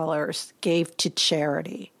of dollars, gave to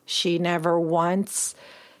charity. She never once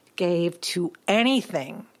gave to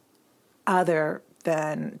anything other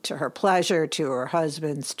than to her pleasure, to her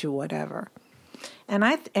husband's, to whatever.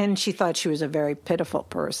 And she thought she was a very pitiful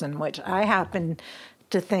person, which I happen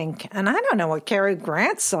to think, and I don't know what Cary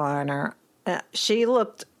Grant saw in her. She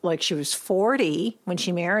looked like she was 40 when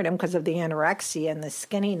she married him because of the anorexia and the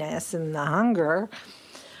skinniness and the hunger.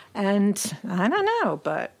 And I don't know,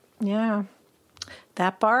 but yeah,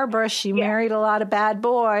 that Barbara, she married a lot of bad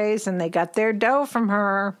boys and they got their dough from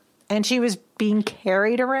her. And she was being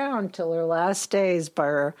carried around till her last days by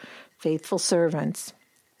her faithful servants.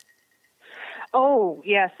 Oh,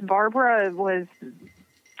 yes, Barbara was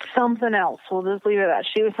something else. We'll just leave it at that.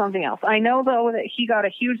 She was something else. I know, though, that he got a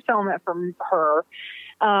huge settlement from her.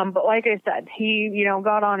 But like I said, he,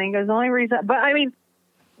 got on and goes, the only reason, but I mean,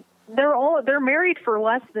 they're married for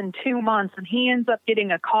less than 2 months, and he ends up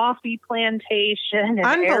getting a coffee plantation.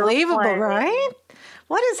 Unbelievable, right?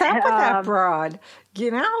 What is up with that broad?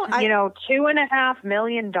 $2.5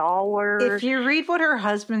 million. If you read what her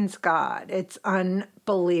husband's got, it's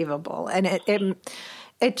unbelievable. And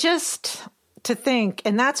it just, to think,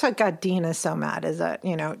 and that's what got Dina so mad, is that,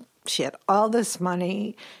 she had all this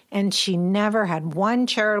money and she never had one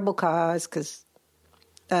charitable cause, because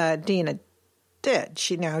Dina did.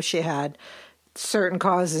 She had certain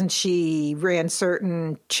causes and she ran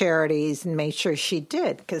certain charities and made sure she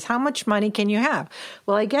did. Because how much money can you have?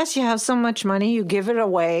 Well, I guess you have so much money, you give it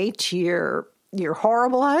away to your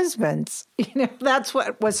horrible husbands. That's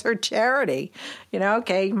what was her charity.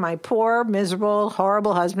 Okay, my poor, miserable,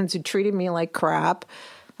 horrible husbands who treated me like crap.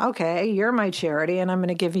 Okay, you're my charity, and I'm going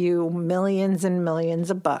to give you millions and millions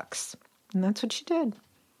of bucks. And that's what she did.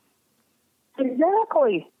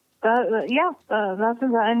 Exactly.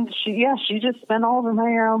 And she just spent all the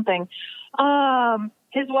money her own thing.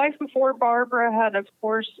 His wife before Barbara had, of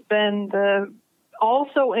course, been the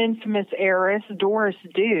also infamous heiress, Doris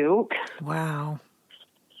Duke. Wow.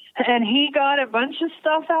 And he got a bunch of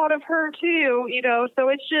stuff out of her, too, so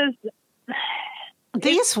it's just...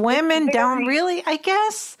 These women don't really, I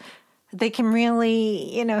guess, they can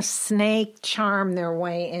really, snake charm their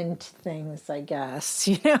way into things, I guess.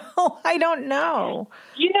 I don't know.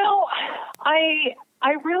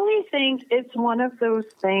 I really think it's one of those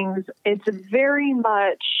things. It's very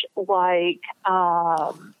much like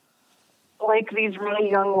these really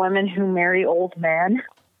young women who marry old men.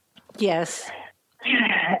 Yes.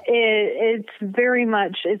 It's very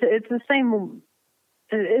much, it's the same.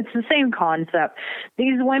 It's the same concept.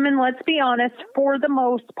 These women, let's be honest, for the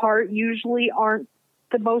most part, usually aren't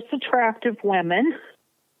the most attractive women.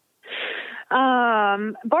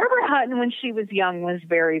 Barbara Hutton, when she was young, was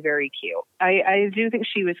very, very cute. I do think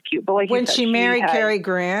she was cute. But when she married Cary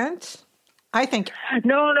Grant, I think.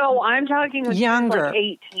 No, I'm talking when younger. She was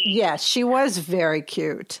like 18. Yes, she was very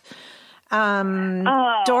cute.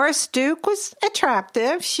 Doris Duke was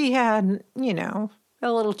attractive. She had,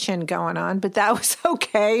 a little chin going on, but that was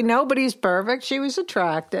okay. Nobody's perfect. She was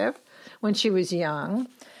attractive when she was young,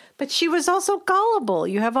 but she was also gullible.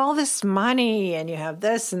 You have all this money and you have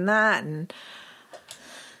this and that, and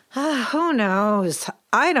who knows?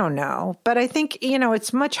 I don't know. But I think,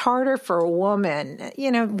 it's much harder for a woman.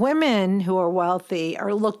 Women who are wealthy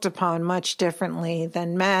are looked upon much differently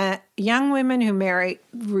than men, young women who marry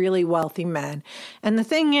really wealthy men. And the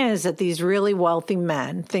thing is that these really wealthy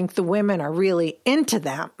men think the women are really into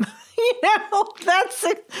them.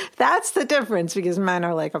 That's the difference, because men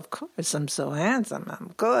are like, of course, I'm so handsome,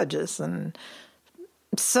 I'm gorgeous, and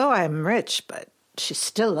so I'm rich, but she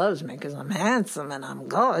still loves me because I'm handsome and I'm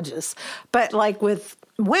gorgeous. But like with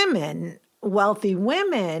women, wealthy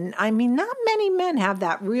women, I mean, not many men have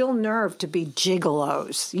that real nerve to be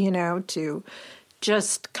gigolos, to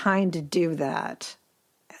just kind of do that.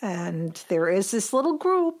 And there is this little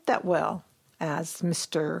group that will, as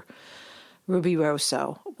Mr.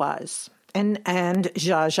 Rubirosa was. And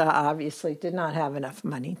Zsa Zsa obviously did not have enough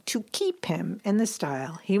money to keep him in the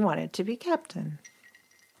style he wanted to be kept in.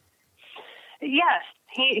 Yes,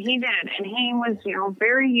 he did. And he was,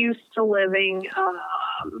 very used to living, a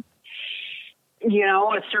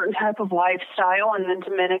certain type of lifestyle in the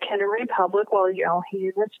Dominican Republic while, he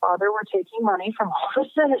and his father were taking money from all the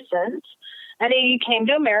citizens. And he came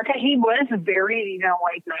to America. He was very,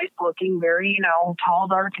 nice looking, very, tall,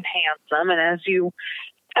 dark, and handsome. And as you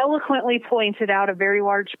eloquently pointed out, a very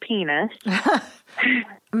large penis.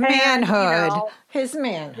 Manhood. His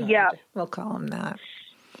manhood. Yeah. We'll call him that.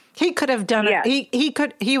 He could have done it.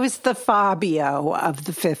 He was the Fabio of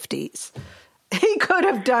the 50s. He could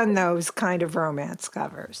have done those kind of romance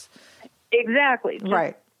covers. Exactly.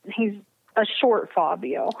 Right. He's a short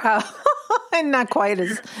Fabio. And not quite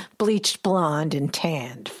as bleached blonde and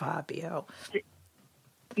tanned Fabio.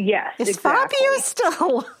 Yes, Is exactly. Fabio still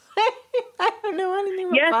alive? I don't know anything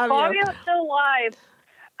about Fabio. Yes, Fabio's still alive.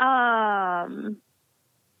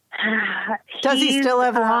 Does he still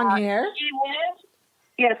have long hair?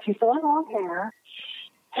 Yes, he still has long hair.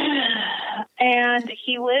 And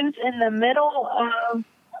he lives in the middle of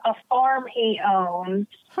a farm he owns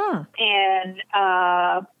in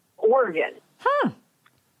Oregon.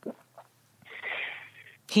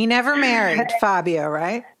 He never married Fabio,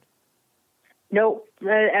 right? Nope.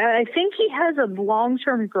 I think he has a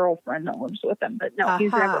long-term girlfriend that lives with him, but no,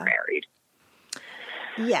 he's never married.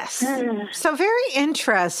 Yes. So very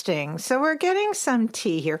interesting. So we're getting some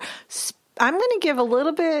tea here. I'm going to give a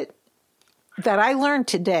little bit that I learned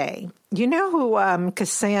today. You know who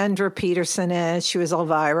Cassandra Peterson is? She was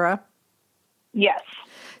Elvira. Yes.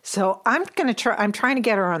 So I'm trying to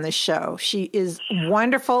get her on the show. She is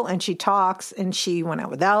wonderful, and she talks, and she went out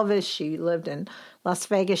with Elvis. She lived in Las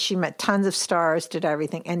Vegas. She met tons of stars, did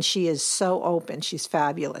everything, and she is so open. She's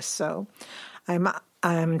fabulous. So I'm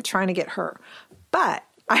trying to get her. But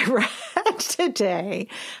I read today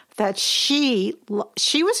that she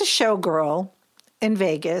was a showgirl in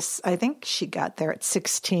Vegas. I think she got there at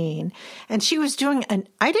 16, and she was doing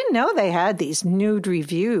I didn't know they had these nude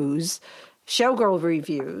reviews, showgirl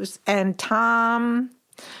reviews, and Tom,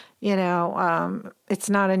 it's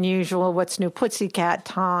not unusual. What's New Pussycat?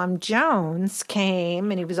 Tom Jones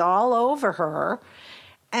came, and he was all over her,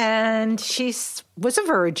 and she was a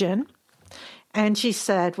virgin, and she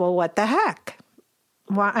said, well, what the heck?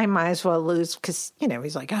 Well, I might as well lose, because,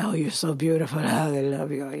 he's like, oh, you're so beautiful. Oh, I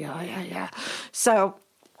love you. Yeah. So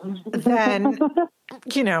then,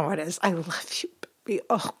 you know what it is. I love you, baby.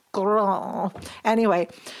 Oh, girl. Anyway,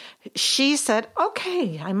 she said,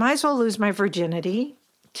 okay, I might as well lose my virginity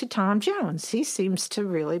to Tom Jones. He seems to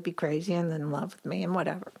really be crazy and in love with me and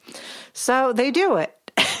whatever. So they do it.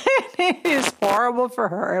 It is horrible for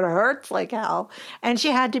her. It hurts like hell. And she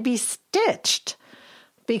had to be stitched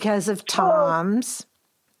because of Tom's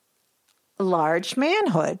large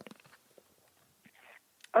manhood.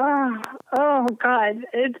 Oh God.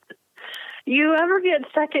 You ever get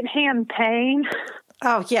secondhand pain?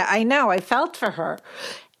 Oh, yeah, I know. I felt for her.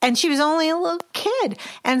 And she was only a little kid.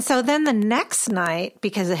 And so then the next night,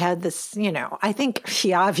 because it had this, I think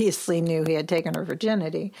she obviously knew he had taken her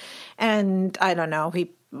virginity. And I don't know,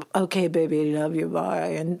 okay, baby, I love you, bye.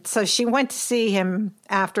 And so she went to see him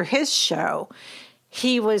after his show.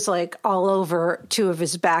 He was like all over two of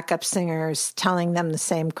his backup singers, telling them the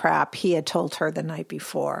same crap he had told her the night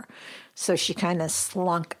before. So she kind of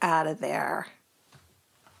slunk out of there.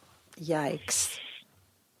 Yikes.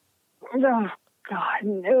 Oh, God.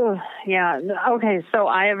 Ugh. Yeah. Okay, so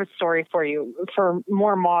I have a story for you for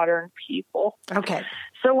more modern people. Okay.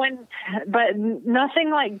 But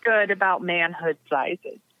nothing like good about manhood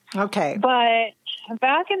sizes. Okay. But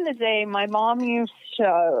back in the day, my mom used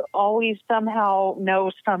to always somehow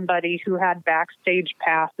know somebody who had backstage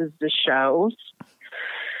passes to shows.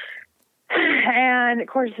 And of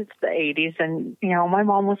course, it's the 80s, and my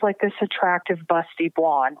mom was like this attractive, busty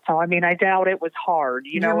blonde. So I mean, I doubt it was hard.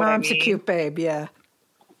 You know what I mean? Your mom's a cute babe, yeah.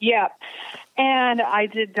 Yeah. And I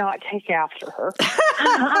did not take after her.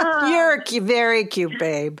 You're a very cute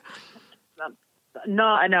babe.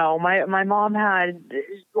 No. My mom had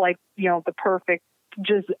the perfect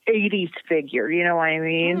just 80s figure. You know what I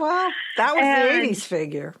mean? Well, that was the 80s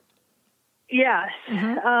figure. Yes.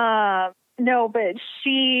 Mm-hmm. No, but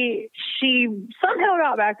she somehow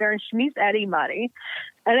got back there and she meets Eddie Money.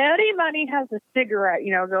 And Eddie Money has a cigarette,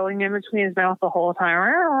 going in between his mouth the whole time.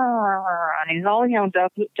 And he's all,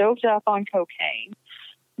 doped up on cocaine.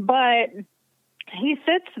 But he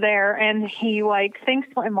sits there and he thinks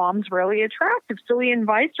my mom's really attractive. So he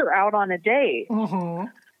invites her out on a date. Mm-hmm.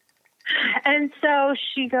 And so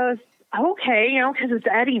she goes, okay, because it's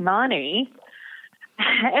Eddie Money.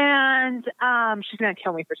 And she's going to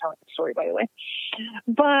kill me for telling the story, by the way.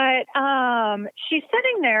 But she's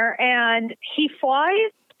sitting there, and he flies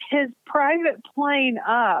his private plane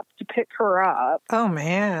up to pick her up. Oh,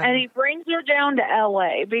 man. And he brings her down to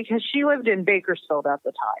L.A. because she lived in Bakersfield at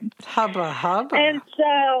the time. Hubba. And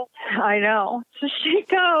so, I know. So she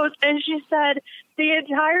goes, and she said the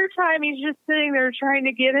entire time he's just sitting there trying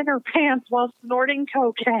to get in her pants while snorting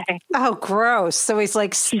cocaine. Oh, gross. So he's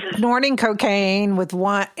snorting cocaine with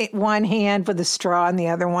one hand with a straw in the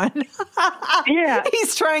other one. Yeah.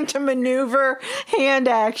 He's trying to maneuver hand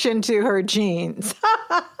action to her jeans.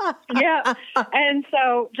 Yeah. And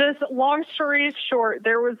so just long story short,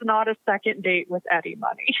 there was not a second date with Eddie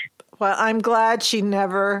Money. Well, I'm glad she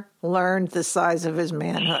never learned the size of his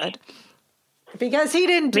manhood because he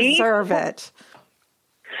didn't deserve it.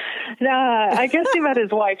 I guess he met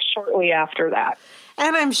his wife shortly after that.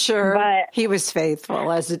 And I'm sure he was faithful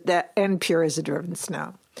and pure as a driven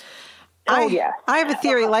snow. Yeah. I have a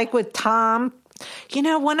theory, like with Tom.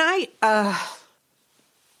 When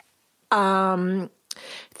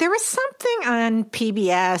there was something on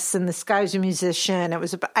PBS, and this guy's a musician. It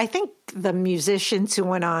was about, I think, the musicians who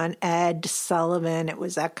went on, Ed Sullivan. It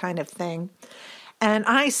was that kind of thing. And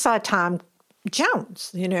I saw Tom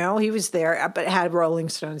Jones, he was there, but it had Rolling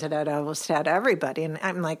Stones, it had Elvis, it had everybody. And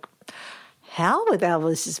I'm like, hell with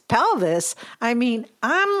Elvis's pelvis. I mean,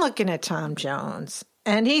 I'm looking at Tom Jones,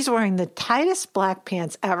 and he's wearing the tightest black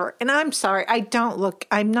pants ever. And I'm sorry,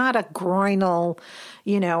 I'm not a groinal,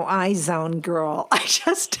 I-zone girl. I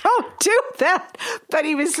just don't do that. But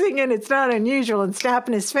he was singing It's Not Unusual and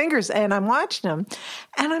snapping his fingers, and I'm watching him.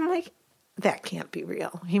 And I'm like, that can't be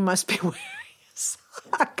real. He must be wearing a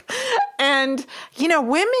sock. And,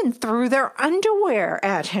 women threw their underwear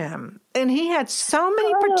at him. And he had so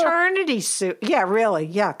many paternity suits. Yeah, really,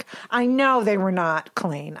 yuck. I know they were not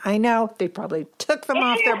clean. I know they probably took them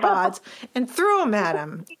off their bods and threw them at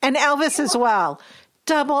him. And Elvis as well.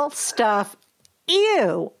 Double stuff.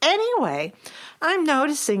 Ew. Anyway, I'm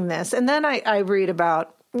noticing this. And then I read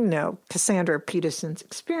about, Cassandra Peterson's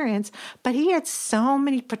experience. But he had so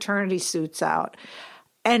many paternity suits out.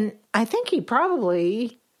 And I think he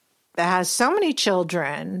probably has so many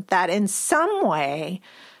children that in some way,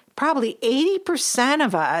 probably 80%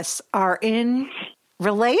 of us are in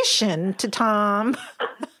relation to Tom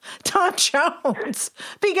Jones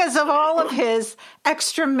because of all of his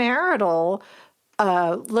extramarital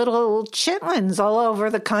little chitlins all over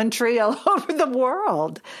the country, all over the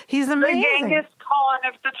world. He's amazing. The Genghis Khan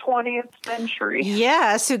of the 20th century.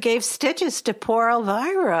 Yes, who gave stitches to poor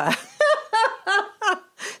Elvira.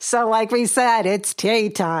 So like we said, it's tea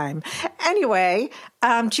time. Anyway,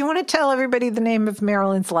 do you want to tell everybody the name of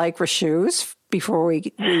Marilyn's Lycra shoes before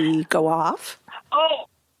we go off? Oh,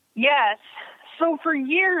 yes. So for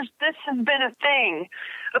years, this has been a thing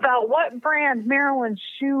about what brand Marilyn's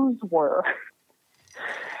shoes were.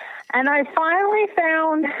 And I finally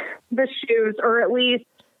found the shoes, or at least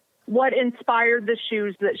what inspired the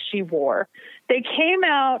shoes that she wore. They came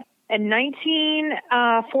out in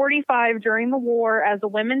 1945 during the war as a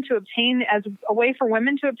way for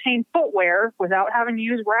women to obtain footwear without having to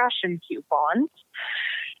use ration coupons.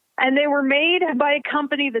 And they were made by a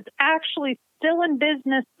company that's actually still in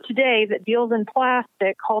business today that deals in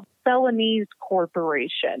plastic called Celanese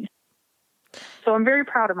Corporation. So I'm very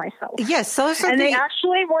proud of myself. Yes, they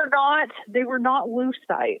actually were not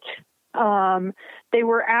lucite. They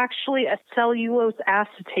were actually a cellulose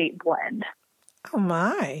acetate blend. Oh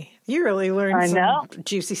my, you really learned some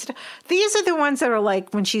juicy stuff. These are the ones that are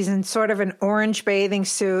like when she's in sort of an orange bathing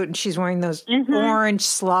suit and she's wearing those orange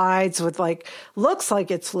slides with looks like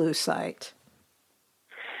it's lucite.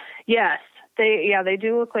 Yes. They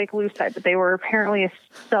do look like lucite, but they were apparently a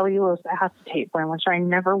cellulose acetate blend, which I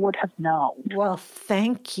never would have known. Well,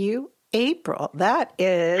 thank you, April. That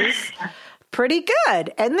is pretty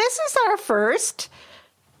good. And this is our first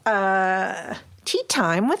tea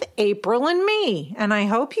time with April and me. And I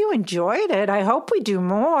hope you enjoyed it. I hope we do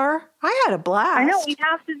more. I had a blast. I know we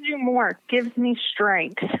have to do more. It gives me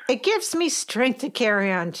strength. It gives me strength to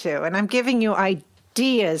carry on too. And I'm giving you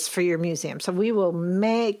ideas for your museum. So we will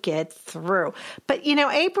make it through. But,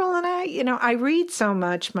 April and I read so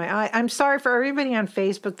much. I'm sorry for everybody on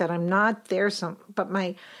Facebook that I'm not there. But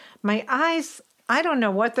my eyes, I don't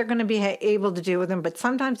know what they're going to be able to do with them, but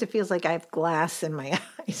sometimes it feels like I have glass in my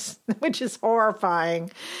eyes, which is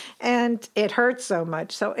horrifying. And it hurts so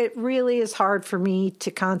much. So it really is hard for me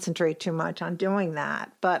to concentrate too much on doing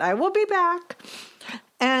that. But I will be back.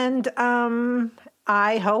 And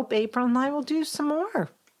I hope April and I will do some more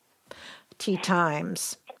tea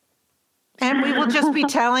times. And we will just be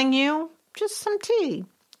telling you just some tea.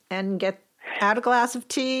 And get a glass of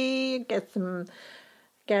tea, get a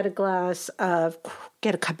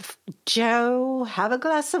cup of joe, have a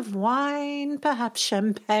glass of wine, perhaps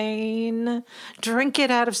champagne, drink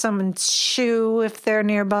it out of someone's shoe if they're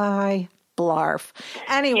nearby. Blarf.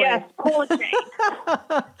 Anyway. Yes, pull a chain.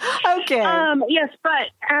 Okay. Yes, but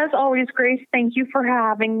as always, Grace, thank you for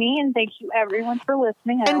having me, and thank you everyone for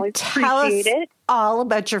listening. I always appreciate it. All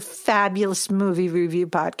about your fabulous movie review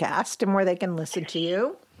podcast and where they can listen to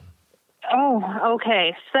you. Oh,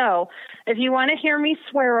 okay. So if you want to hear me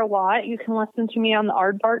swear a lot, you can listen to me on the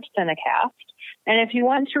Aardvark Cinecast. And if you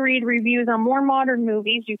want to read reviews on more modern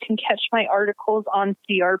movies, you can catch my articles on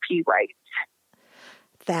CRP Rights.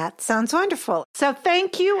 That sounds wonderful. So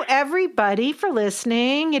thank you, everybody, for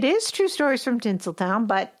listening. It is True Stories from Tinseltown,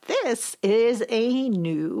 but this is a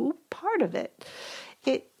new part of it.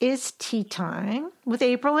 It is tea time with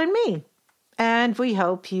April and me. And we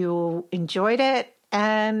hope you enjoyed it.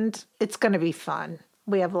 And it's going to be fun.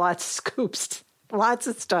 We have lots of scoops, lots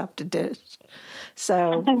of stuff to dish.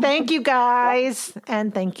 So thank you, guys.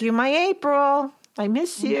 And thank you, my April. I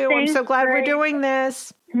miss you. Thanks, I'm so glad Grace. we're doing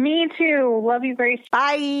this. Me too. Love you, Grace.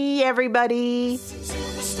 Bye, everybody. Listen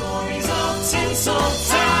to the stories of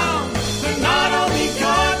Tinseltown.